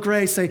circle of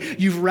grace. Say,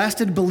 you've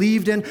rested,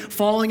 believed in,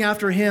 following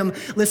after him.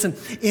 Listen,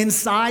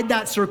 inside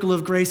that circle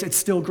of grace, it's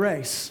still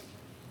grace.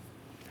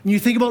 And you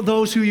think about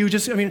those who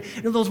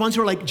those ones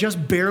who are like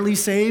just barely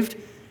saved.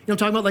 I'm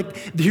talking about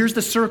like, here's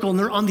the circle, and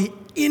they're on the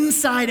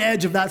inside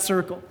edge of that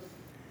circle.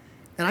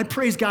 And I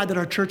praise God that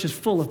our church is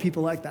full of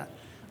people like that.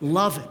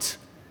 Love it.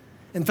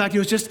 In fact, it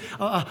was just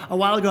a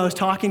while ago, I was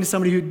talking to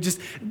somebody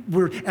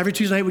who every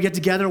Tuesday night we get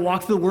together,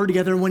 walk through the Word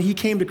together, and when he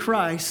came to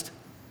Christ,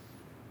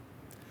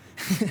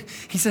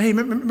 He said, hey,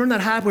 remember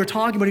that habit we were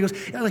talking about? He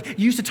goes, like,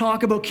 you used to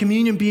talk about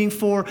communion being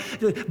for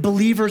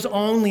believers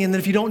only, and that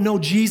if you don't know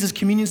Jesus,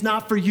 communion's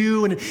not for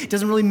you, and it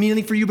doesn't really mean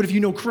anything for you, but if you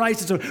know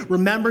Christ, it's a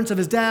remembrance of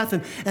his death.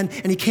 And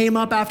he came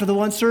up after the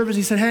one service,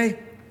 he said, hey,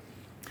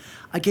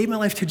 I gave my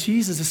life to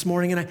Jesus this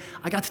morning, and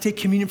I got to take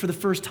communion for the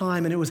first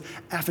time, and it was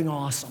effing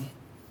awesome.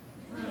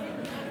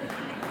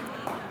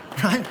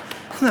 Right?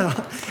 No.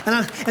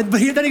 But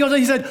then he goes,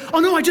 he said,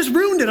 oh no, I just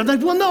ruined it. I'm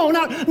like, well, no,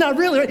 not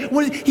really. Right?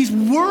 Well, he's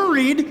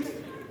worried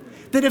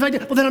that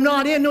if then I'm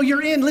not in. No,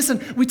 you're in.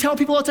 Listen, we tell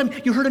people all the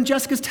time, you heard in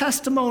Jessica's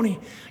testimony,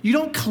 you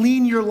don't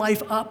clean your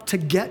life up to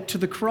get to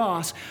the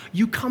cross.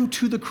 You come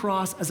to the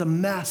cross as a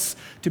mess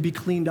to be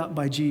cleaned up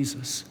by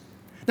Jesus.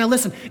 Now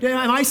listen,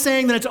 am I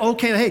saying that it's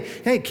okay,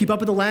 hey, keep up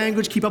with the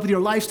language, keep up with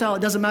your lifestyle,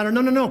 it doesn't matter.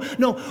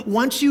 No.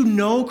 Once you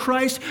know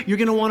Christ, you're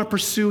gonna wanna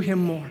pursue him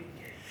more.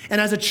 And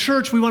as a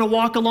church, we want to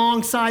walk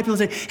alongside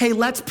people and say, hey,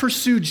 let's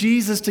pursue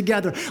Jesus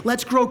together.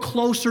 Let's grow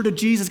closer to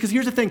Jesus. Because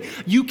here's the thing,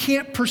 you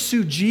can't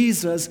pursue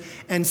Jesus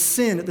and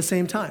sin at the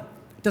same time.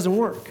 It doesn't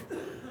work.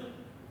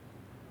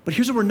 But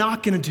here's what we're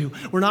not going to do.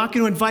 We're not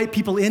going to invite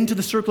people into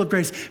the circle of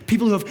grace,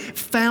 people who have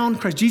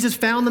found Christ. Jesus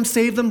found them,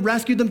 saved them,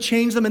 rescued them,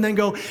 changed them, and then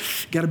go,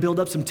 got to build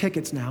up some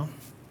tickets now.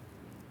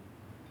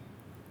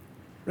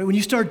 Right? When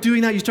you start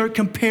doing that, you start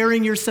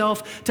comparing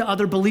yourself to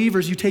other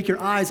believers, you take your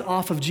eyes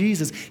off of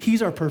Jesus.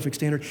 He's our perfect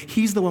standard.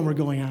 He's the one we're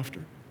going after.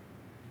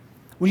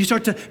 When you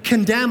start to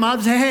condemn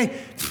others, hey,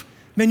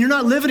 man, you're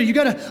not living it. You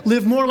got to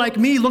live more like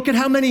me. Look at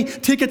how many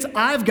tickets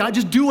I've got.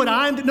 Just do what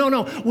I'm doing.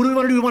 No. What do we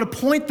want to do? We want to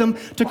point them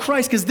to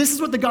Christ, because this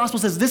is what the gospel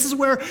says. This is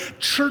where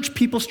church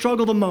people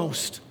struggle the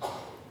most.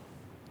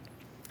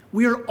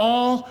 We are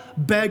all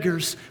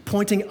beggars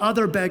pointing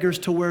other beggars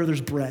to where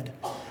there's bread.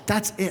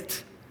 That's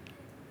it.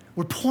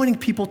 We're pointing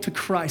people to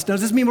Christ. Now,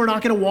 does this mean we're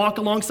not going to walk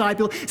alongside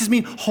people? Does this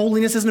mean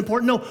holiness isn't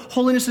important? No,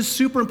 holiness is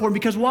super important,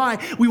 because why?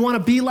 We want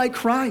to be like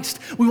Christ.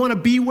 We want to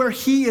be where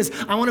he is.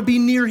 I want to be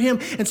near him.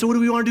 And so what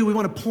do we want to do? We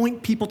want to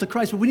point people to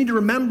Christ. But we need to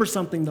remember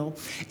something, though.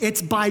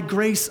 It's by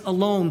grace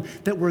alone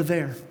that we're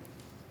there.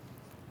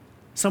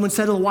 Someone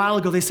said a while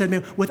ago, they said,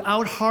 man,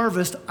 without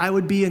harvest, I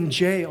would be in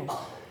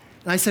jail.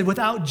 And I said,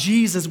 without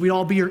Jesus, we'd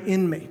all be your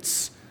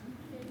inmates.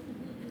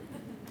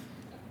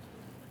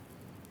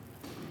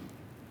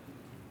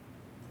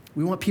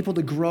 We want people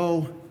to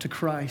grow to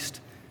Christ.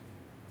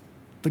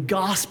 The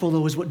gospel,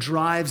 though, is what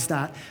drives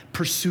that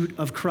pursuit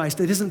of Christ.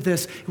 It isn't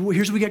this,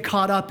 here's what we get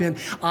caught up in,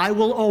 I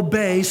will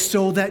obey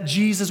so that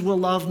Jesus will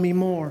love me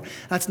more.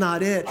 That's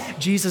not it.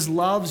 Jesus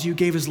loves you,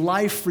 gave his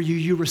life for you,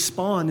 you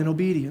respond in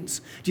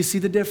obedience. Do you see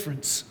the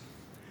difference?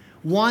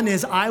 One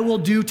is I will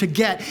do to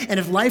get, and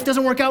if life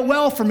doesn't work out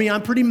well for me,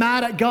 I'm pretty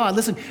mad at God.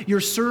 Listen, you're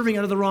serving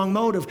out of the wrong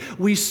motive.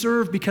 We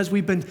serve because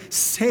we've been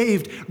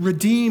saved,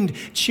 redeemed,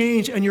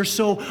 changed, and you're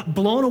so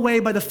blown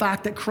away by the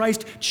fact that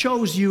Christ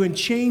chose you and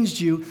changed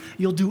you,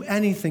 you'll do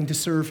anything to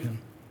serve him.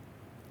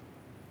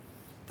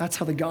 That's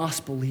how the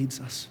gospel leads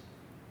us.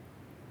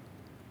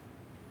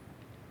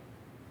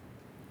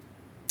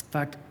 In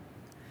fact,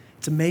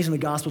 it's amazing the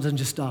gospel doesn't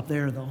just stop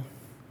there, though.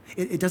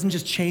 It doesn't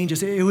just change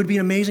us. It would be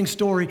an amazing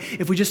story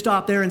if we just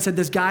stopped there and said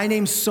this guy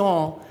named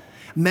Saul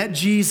met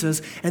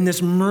Jesus and this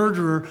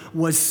murderer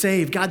was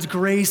saved. God's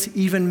grace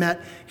even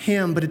met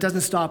him, but it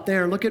doesn't stop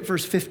there. Look at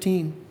verse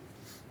 15.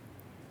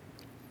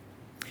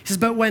 He says,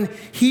 but when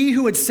he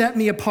who had set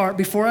me apart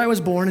before I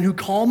was born and who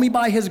called me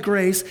by his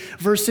grace,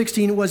 verse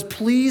 16, was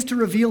pleased to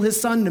reveal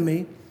his son to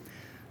me.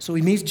 So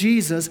he meets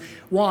Jesus.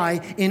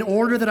 Why? In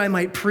order that I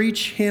might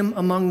preach him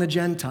among the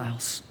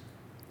Gentiles.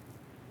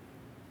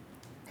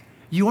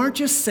 You aren't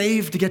just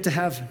saved to get to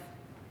heaven.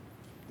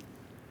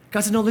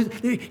 God said, no,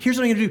 here's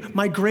what I'm going to do.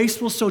 My grace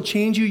will so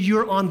change you,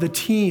 you're on the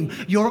team.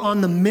 You're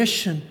on the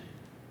mission.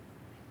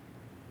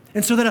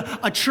 And so that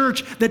a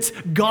church that's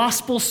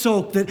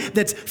gospel-soaked,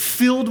 that's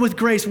filled with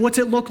grace, what's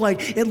it look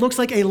like? It looks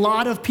like a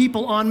lot of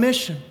people on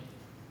mission.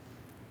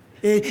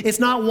 It's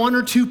not one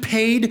or two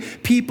paid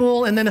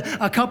people and then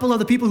a couple of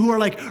the people who are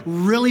like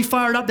really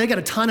fired up. They got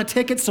a ton of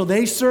tickets, so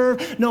they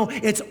serve. No,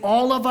 it's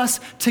all of us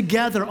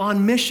together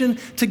on mission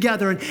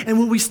together. And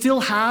will we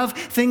still have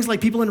things like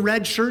people in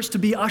red shirts to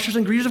be ushers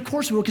and greeters? Of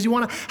course we will, because you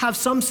want to have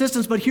some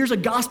systems. But here's a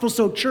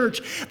gospel-soaked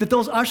church that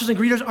those ushers and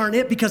greeters aren't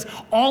it, because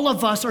all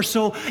of us are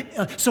so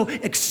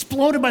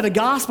exploded by the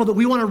gospel that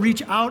we want to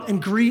reach out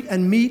and greet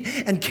and meet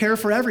and care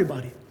for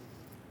everybody.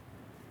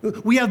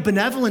 We have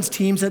benevolence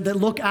teams that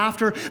look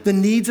after the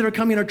needs that are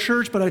coming in our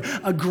church, but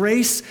a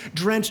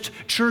grace-drenched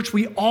church,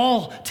 we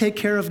all take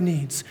care of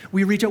needs.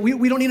 We reach out.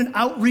 We don't need an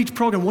outreach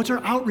program. What's our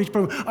outreach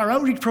program? Our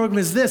outreach program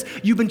is this.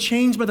 You've been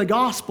changed by the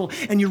gospel,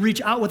 and you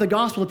reach out with the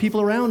gospel to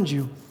people around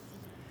you.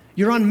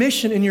 You're on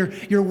mission in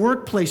your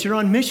workplace. You're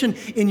on mission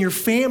in your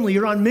family.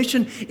 You're on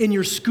mission in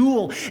your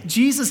school.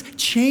 Jesus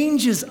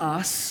changes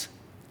us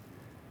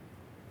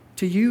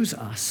to use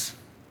us.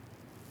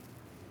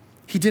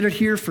 He did it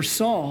here for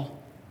Saul.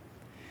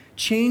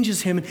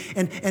 Changes him,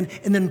 and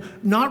then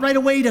not right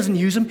away he doesn't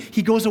use him.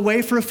 He goes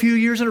away for a few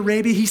years in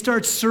Arabia. He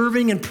starts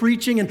serving and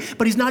preaching,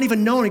 but he's not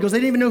even known. He goes, they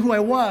didn't even know who I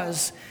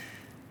was.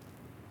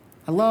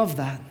 I love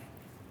that.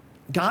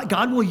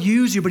 God will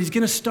use you, but he's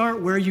going to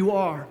start where you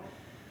are.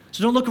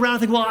 So don't look around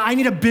and think, well, I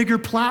need a bigger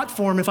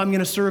platform if I'm going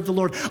to serve the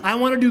Lord. I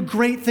want to do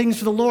great things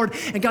for the Lord.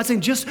 And God's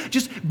saying,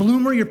 just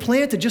bloom where you're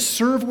planted. Just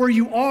serve where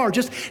you are.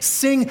 Just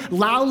sing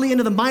loudly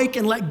into the mic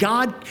and let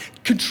God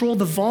control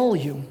the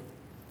volume.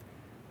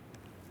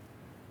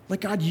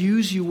 Let God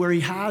use you where he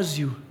has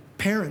you.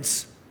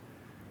 Parents,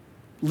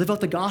 live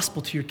out the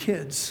gospel to your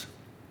kids.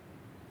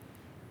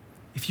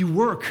 If you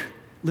work,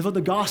 live out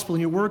the gospel in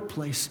your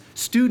workplace.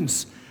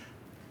 Students,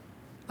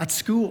 at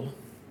school,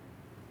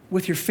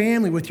 with your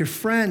family, with your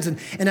friends. And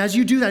as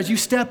you do that, as you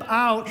step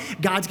out,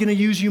 God's going to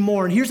use you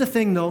more. And here's the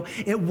thing, though.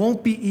 It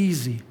won't be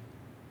easy.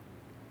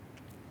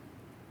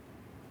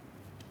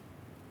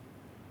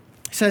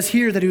 It says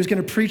here that he was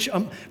going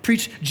to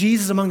preach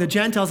Jesus among the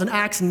Gentiles. In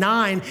Acts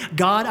 9,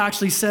 God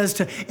actually says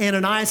to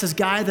Ananias, this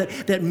guy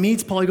that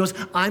meets Paul, he goes,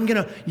 I'm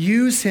going to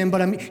use him,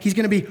 but he's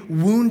going to be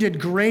wounded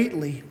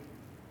greatly.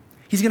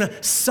 He's going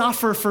to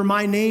suffer for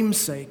my name's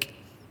sake.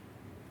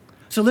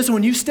 So listen,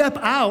 when you step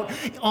out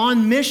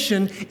on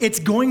mission, it's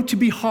going to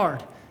be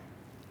hard.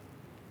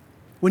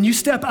 When you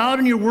step out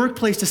in your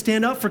workplace to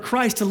stand up for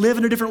Christ, to live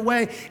in a different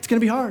way, it's going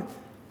to be hard.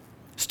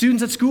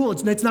 Students at school,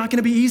 it's not going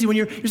to be easy. When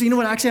you're saying, you know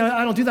what, actually,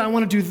 I don't do that. I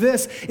want to do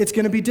this. It's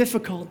going to be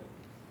difficult.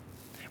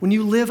 When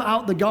you live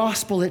out the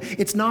gospel,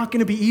 it's not going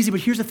to be easy.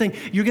 But here's the thing.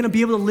 You're going to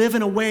be able to live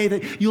in a way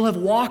that you'll have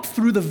walked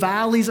through the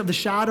valleys of the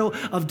shadow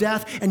of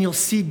death, and you'll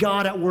see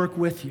God at work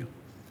with you.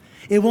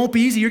 It won't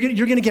be easy. You're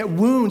going to get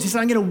wounds. He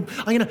said,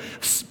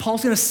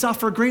 Paul's going to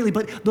suffer greatly,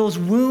 but those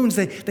wounds,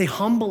 they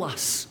humble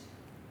us.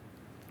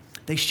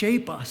 They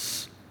shape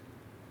us.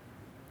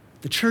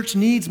 The church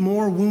needs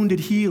more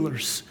wounded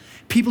healers.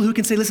 People who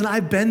can say, listen,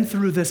 I've been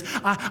through this.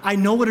 I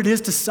know what it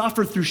is to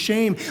suffer through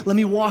shame. Let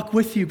me walk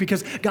with you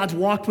because God's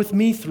walked with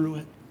me through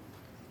it.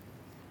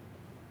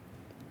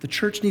 The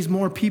church needs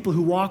more people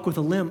who walk with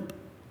a limp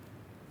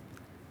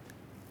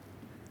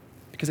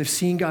because they've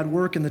seen God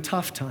work in the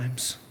tough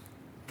times.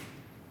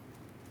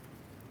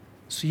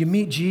 So you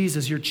meet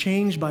Jesus, you're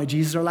changed by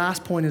Jesus. Our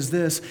last point is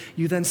this: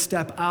 you then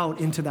step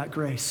out into that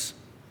grace.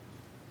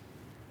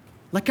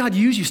 Let God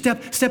use you.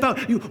 Step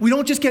out. We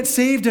don't just get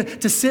saved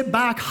to sit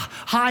back,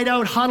 hide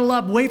out, huddle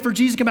up, wait for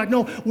Jesus to come back.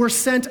 No, we're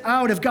sent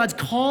out. If God's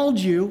called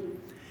you,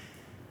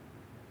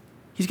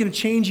 he's going to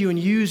change you and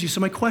use you.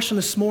 So my question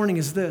this morning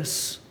is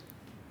this: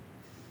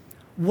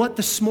 what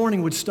this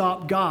morning would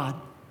stop God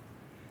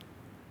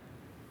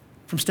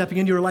from stepping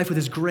into your life with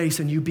his grace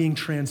and you being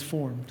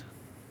transformed?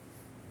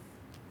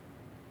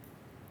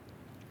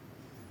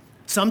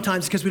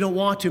 Sometimes because we don't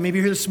want to. Maybe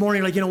you're here this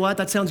morning, you're like, you know what,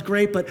 that sounds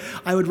great, but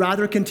I would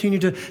rather continue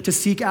to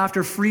seek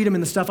after freedom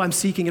in the stuff I'm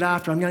seeking it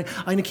after. I'm going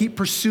to keep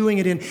pursuing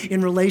it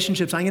in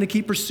relationships. I'm going to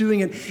keep pursuing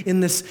it in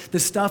this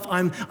stuff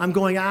I'm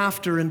going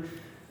after.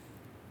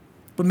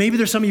 But maybe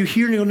there's some of you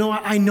here and you go, no,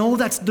 I know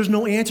there's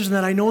no answers in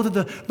that. I know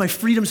that my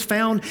freedom's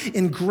found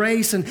in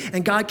grace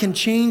and God can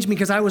change me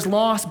because I was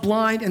lost,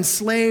 blind,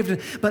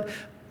 enslaved. But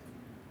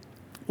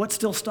what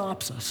still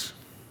stops us?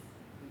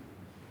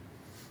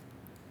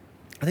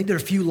 I think there are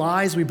a few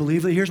lies we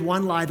believe. Here's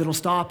one lie that'll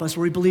stop us,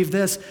 where we believe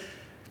this: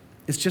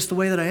 it's just the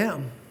way that I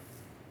am.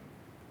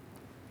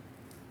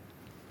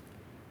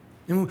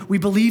 And we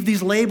believe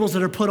these labels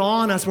that are put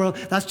on us, well,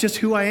 that's just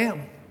who I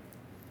am.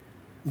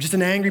 I'm just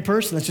an angry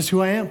person. That's just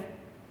who I am.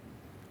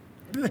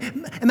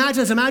 Imagine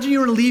this. Imagine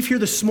you were to leave here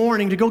this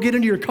morning to go get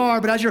into your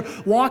car, but as you're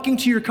walking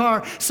to your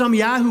car, some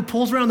yahoo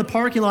pulls around the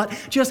parking lot,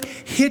 just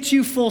hits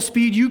you full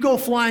speed. You go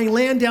flying,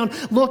 land down,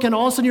 look, and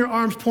all of a sudden your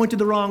arm's pointed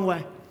the wrong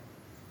way.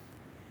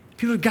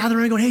 People are gathering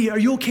around going, hey, are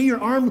you okay?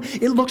 Your arm,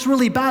 it looks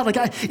really bad.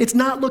 It's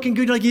not looking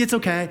good. You're like, yeah, it's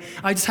okay.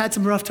 I just had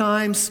some rough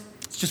times.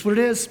 It's just what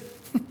it is.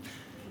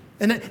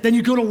 And then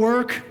you go to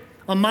work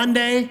on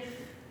Monday.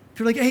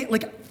 You're like, hey,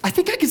 I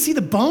think I can see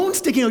the bone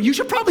sticking out. You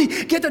should probably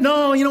get that.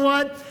 No, you know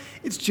what?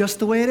 It's just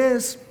the way it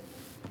is.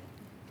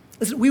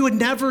 Listen, we would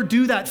never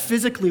do that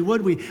physically,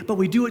 would we? But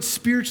we do it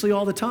spiritually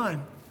all the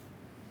time.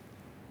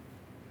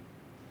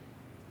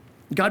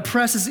 God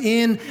presses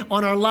in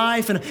on our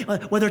life, and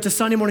whether it's a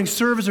Sunday morning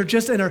service or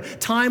just in our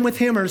time with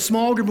him or a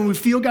small group, when we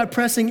feel God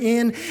pressing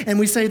in and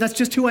we say, that's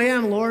just who I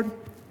am, Lord.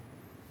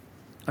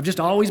 I've just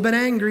always been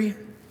angry.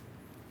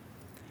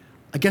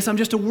 I guess I'm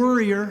just a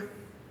worrier.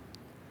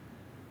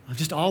 I've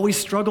just always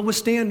struggled with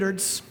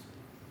standards.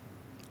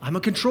 I'm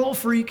a control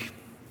freak.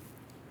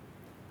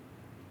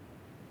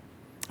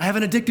 I have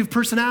an addictive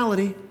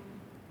personality.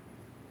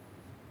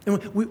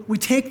 And we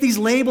take these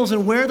labels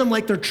and wear them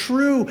like they're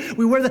true.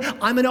 We wear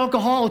I'm an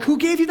alcoholic. Who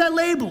gave you that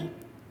label?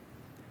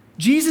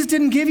 Jesus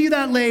didn't give you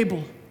that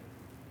label.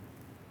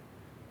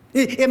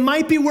 It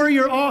might be where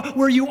you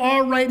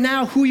are right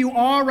now, who you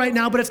are right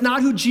now, but it's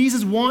not who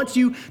Jesus wants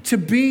you to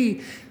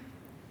be.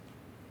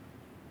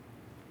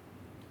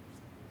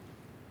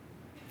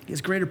 He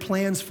has greater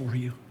plans for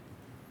you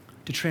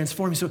to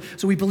transform you.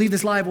 So we believe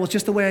this lie, well, it's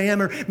just the way I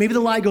am. Or maybe the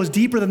lie goes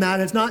deeper than that,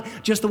 and it's not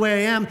just the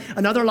way I am.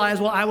 Another lie is,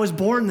 well, I was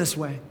born this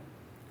way.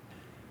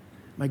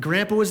 My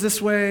grandpa was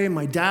this way,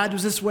 my dad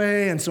was this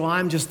way, and so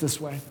I'm just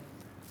this way.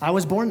 I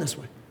was born this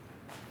way.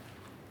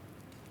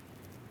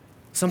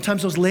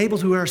 Sometimes those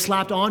labels we are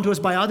slapped onto us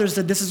by others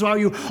that this is how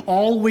you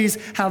always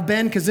have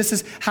been because this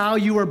is how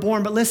you were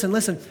born. But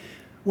listen,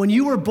 when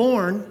you were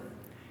born,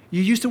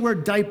 you used to wear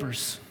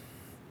diapers.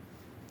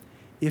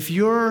 If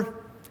you're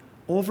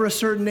over a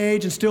certain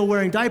age and still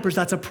wearing diapers,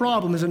 that's a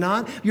problem, is it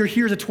not? You're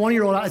here as a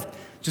 20-year-old, I was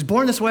just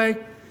born this way.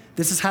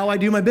 This is how I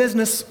do my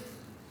business,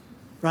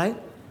 right?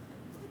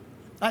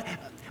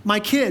 My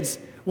kids,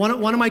 one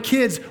of my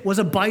kids was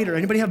a biter.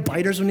 Anybody have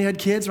biters when you had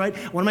kids, right?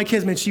 One of my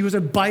kids, man, she was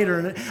a biter,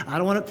 and I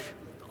don't want to,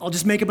 I'll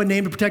just make up a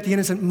name to protect the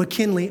innocent,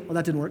 McKinley. Well,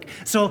 that didn't work.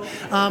 So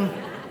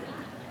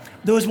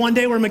there was one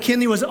day where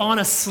McKinley was on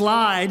a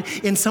slide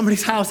in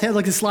somebody's house. They had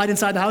like a slide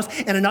inside the house,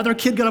 and another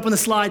kid got up on the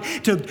slide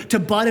to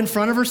butt in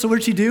front of her. So what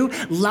did she do?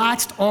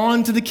 Latched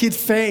onto the kid's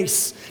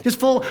face. Just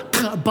full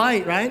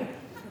bite, right?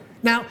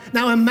 Now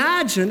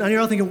imagine, and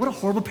you're all thinking, what a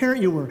horrible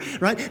parent you were,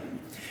 right?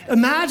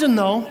 Imagine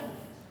though,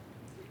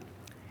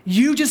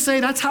 you just say,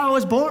 that's how I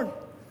was born.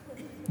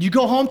 You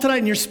go home tonight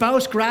and your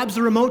spouse grabs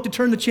the remote to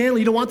turn the channel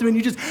you don't want them, and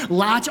you just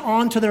latch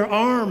onto their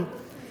arm.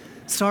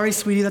 Sorry,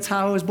 sweetie, that's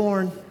how I was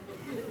born.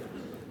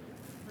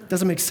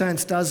 Doesn't make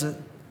sense, does it?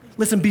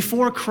 Listen,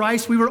 before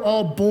Christ, we were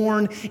all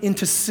born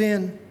into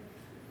sin.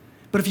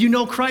 But if you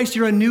know Christ,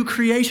 you're a new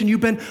creation.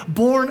 You've been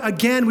born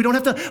again. We don't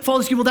have to follow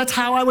these people, that's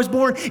how I was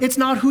born. It's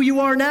not who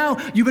you are now.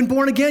 You've been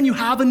born again. You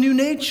have a new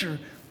nature.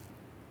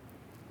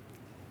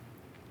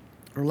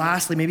 Or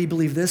lastly, maybe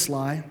believe this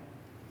lie.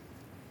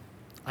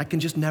 I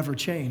can just never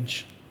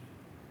change.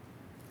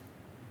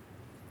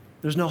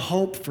 There's no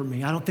hope for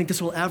me. I don't think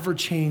this will ever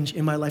change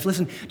in my life.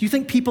 Listen, do you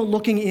think people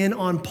looking in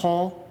on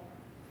Paul,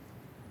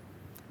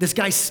 this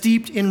guy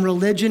steeped in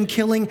religion,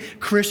 killing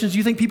Christians, do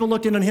you think people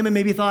looked in on him and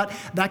maybe thought,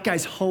 that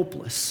guy's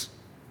hopeless?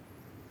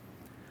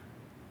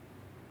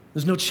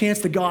 There's no chance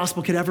the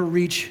gospel could ever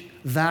reach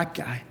that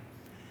guy.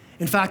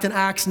 In fact, in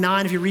Acts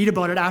 9, if you read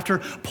about it, after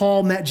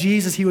Paul met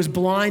Jesus, he was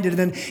blinded, and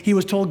then he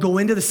was told, go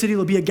into the city,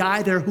 there'll be a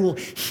guy there who will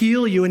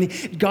heal you.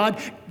 And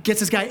God gets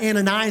this guy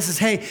Ananias, says,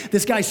 hey,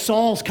 this guy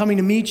Saul's coming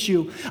to meet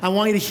you. I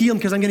want you to heal him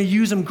because I'm going to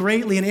use him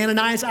greatly. And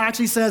Ananias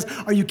actually says,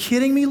 are you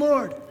kidding me,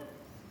 Lord?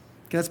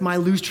 Okay, that's my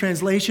loose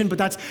translation, but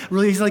that's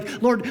really, he's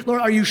like, Lord,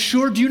 are you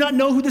sure? Do you not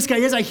know who this guy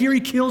is? I hear he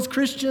kills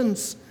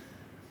Christians.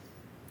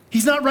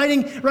 He's not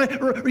writing,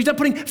 right, or he's not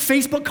putting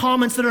Facebook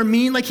comments that are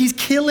mean, like he's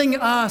killing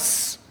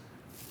us.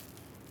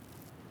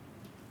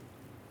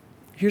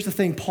 Here's the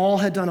thing, Paul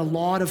had done a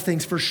lot of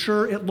things. For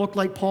sure, it looked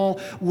like Paul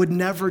would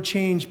never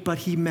change, but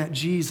he met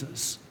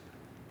Jesus.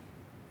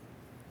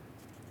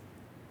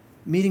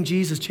 Meeting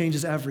Jesus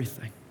changes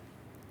everything.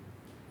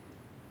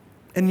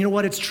 And you know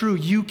what? It's true.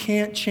 You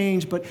can't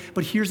change, but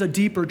here's a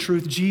deeper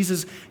truth.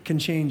 Jesus can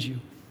change you.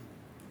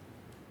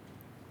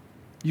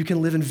 You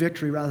can live in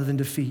victory rather than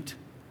defeat.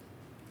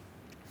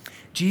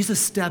 Jesus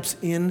steps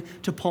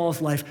into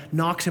Paul's life,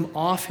 knocks him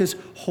off his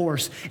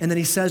horse, and then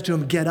he says to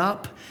him, get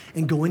up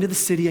and go into the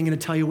city. I'm going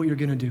to tell you what you're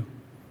going to do.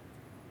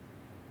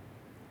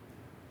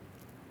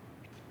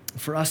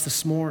 For us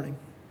this morning,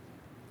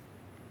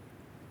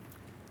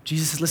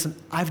 Jesus says, listen,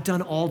 I've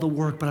done all the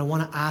work, but I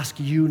want to ask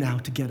you now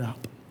to get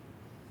up.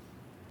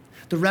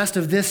 The rest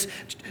of this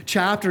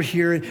chapter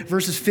here,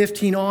 verses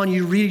 15 on,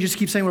 you read, you just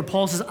keep saying where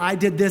Paul says, I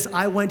did this,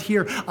 I went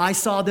here, I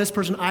saw this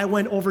person, I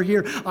went over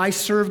here, I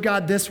served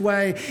God this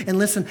way. And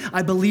listen,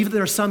 I believe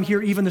there are some here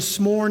even this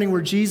morning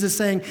where Jesus is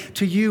saying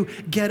to you,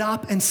 get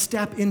up and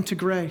step into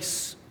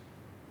grace.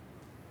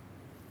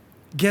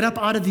 Get up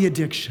out of the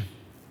addiction.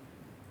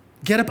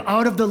 Get up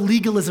out of the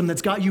legalism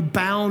that's got you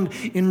bound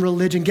in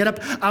religion. Get up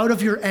out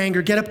of your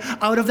anger. Get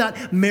up out of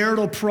that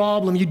marital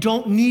problem. You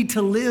don't need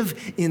to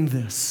live in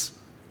this.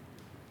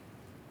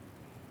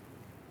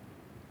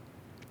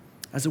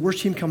 As the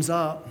worship team comes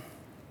up,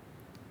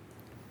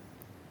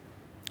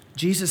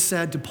 Jesus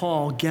said to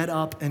Paul, get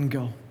up and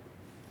go.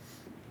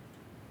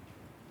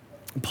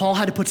 And Paul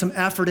had to put some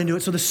effort into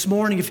it. So this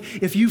morning,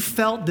 if you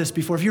felt this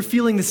before, if you're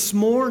feeling this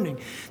morning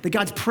that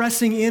God's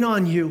pressing in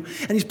on you,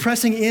 and he's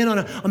pressing in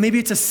on maybe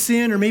it's a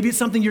sin, or maybe it's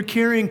something you're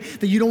carrying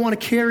that you don't want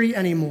to carry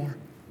anymore.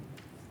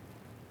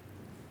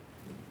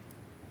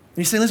 And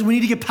he's saying, listen, we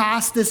need to get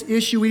past this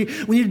issue. We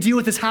need to deal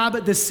with this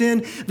habit, this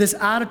sin, this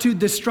attitude,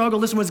 this struggle.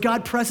 Listen, when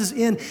God presses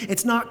in,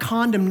 it's not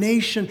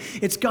condemnation.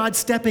 It's God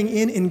stepping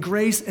in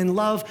grace and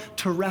love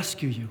to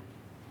rescue you.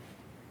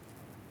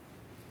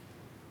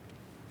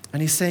 And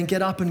he's saying,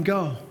 get up and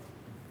go.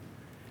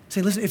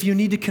 Say, listen, if you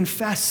need to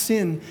confess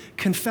sin,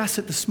 confess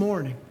it this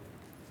morning.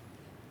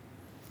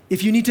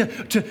 If you need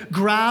to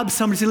grab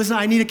somebody, say, listen,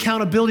 I need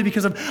accountability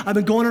because I've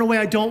been going in a way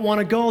I don't want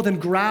to go, then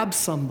grab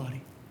somebody.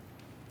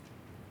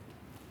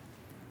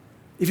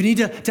 If you need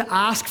to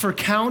ask for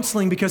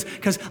counseling because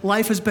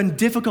life has been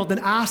difficult, then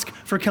ask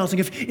for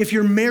counseling. If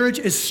your marriage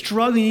is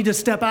struggling, you need to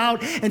step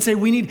out and say,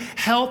 we need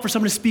help for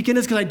someone to speak in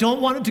this because I don't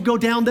want it to go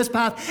down this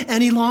path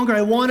any longer.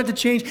 I want it to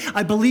change.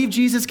 I believe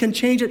Jesus can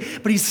change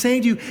it, but he's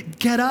saying to you,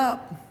 get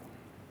up,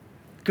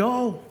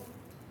 go.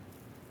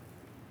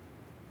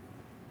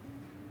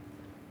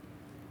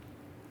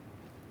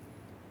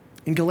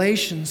 In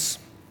Galatians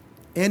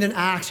and in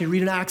Acts, you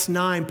read in Acts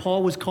 9,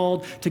 Paul was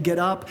called to get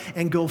up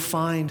and go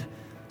find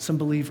some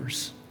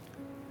believers.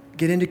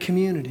 Get into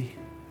community.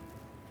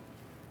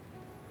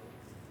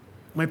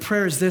 My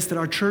prayer is this, that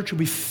our church will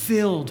be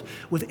filled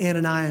with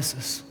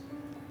Ananiases.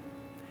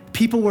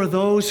 People were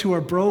those who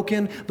are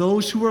broken,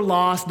 those who are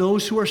lost,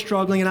 those who are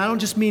struggling. And I don't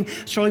just mean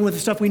struggling with the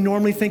stuff we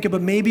normally think of,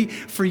 but maybe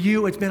for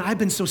you, it's been, I've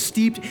been so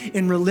steeped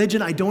in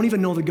religion, I don't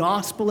even know the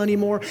gospel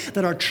anymore,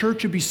 that our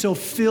church would be so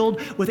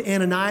filled with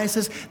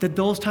Ananiases that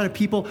those kind of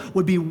people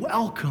would be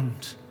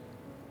welcomed.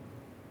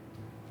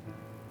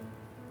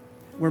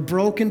 Where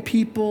broken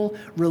people,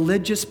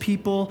 religious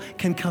people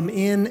can come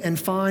in and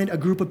find a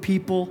group of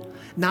people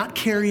not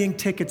carrying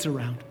tickets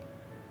around,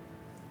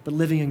 but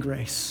living in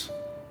grace.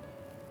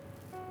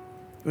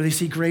 Where they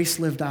see grace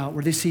lived out,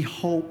 where they see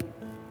hope.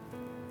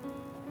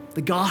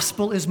 The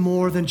gospel is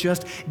more than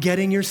just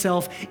getting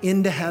yourself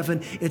into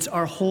heaven. It's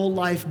our whole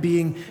life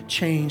being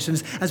changed.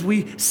 And as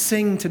we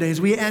sing today,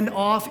 as we end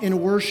off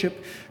in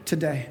worship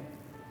today,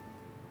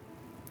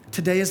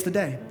 today is the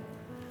day.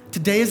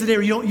 Today is the day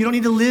where you don't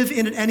need to live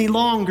in it any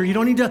longer. You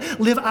don't need to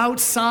live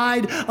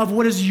outside of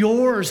what is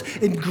yours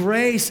in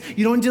grace.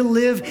 You don't need to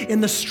live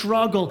in the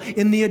struggle,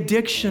 in the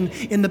addiction,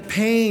 in the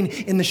pain,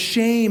 in the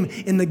shame,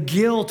 in the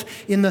guilt,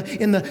 in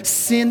the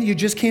sin you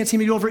just can't seem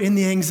to get over, in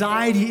the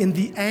anxiety, in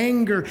the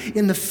anger,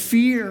 in the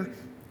fear.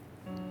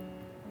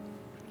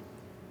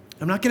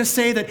 I'm not going to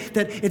say that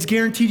it's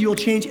guaranteed you will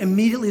change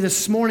immediately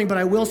this morning, but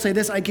I will say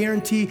this, I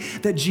guarantee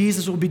that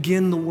Jesus will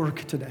begin the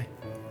work today.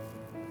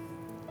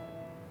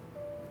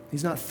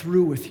 He's not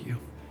through with you.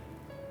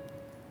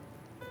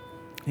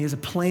 He has a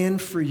plan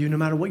for you no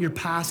matter what your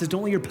past is.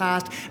 Don't let your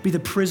past be the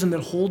prison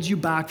that holds you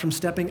back from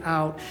stepping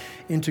out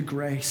into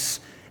grace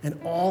and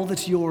all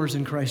that's yours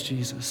in Christ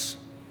Jesus.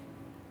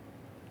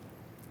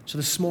 So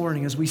this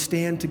morning, as we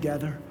stand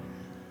together,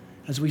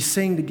 as we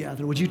sing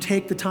together, would you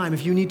take the time,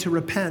 if you need to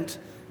repent,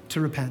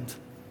 to repent.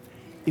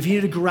 If you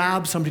need to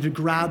grab somebody, to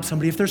grab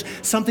somebody. If there's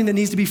something that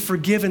needs to be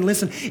forgiven,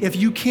 listen, if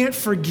you can't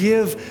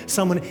forgive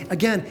someone,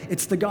 again,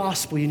 it's the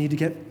gospel you need to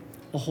get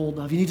a hold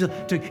of. You need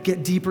to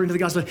get deeper into the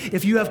gospel.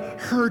 If you have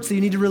hurts that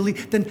you need to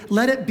release, then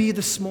let it be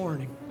this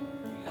morning.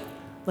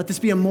 Let this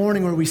be a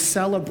morning where we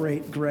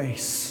celebrate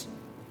grace,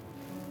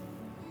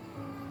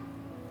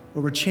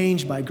 where we're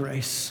changed by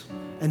grace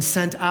and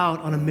sent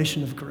out on a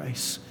mission of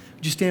grace.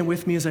 Would you stand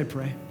with me as I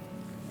pray?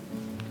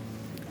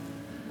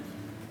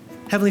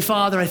 Heavenly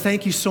Father, I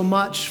thank you so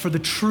much for the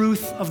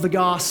truth of the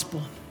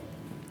gospel.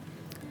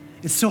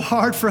 It's so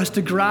hard for us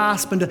to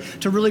grasp and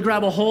to really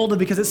grab a hold of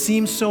because it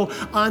seems so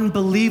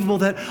unbelievable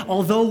that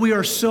although we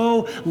are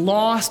so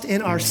lost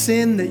in our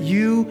sin, that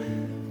you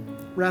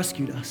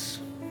rescued us.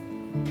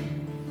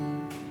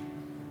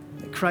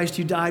 That Christ,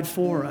 you died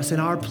for us in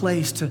our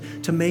place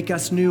to make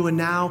us new. And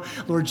now,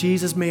 Lord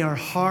Jesus, may our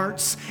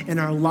hearts and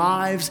our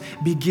lives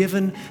be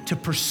given to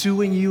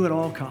pursuing you at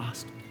all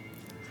costs,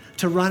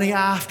 to running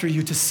after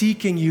you, to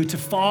seeking you, to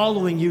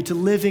following you, to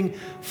living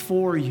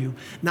for you.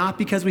 Not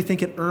because we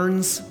think it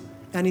earns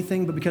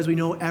anything, but because we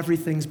know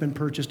everything's been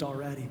purchased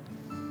already.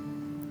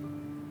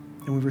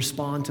 And we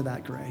respond to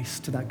that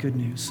grace, to that good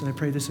news. And I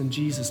pray this in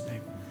Jesus'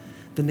 name,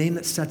 the name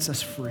that sets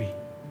us free.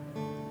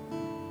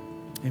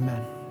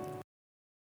 Amen.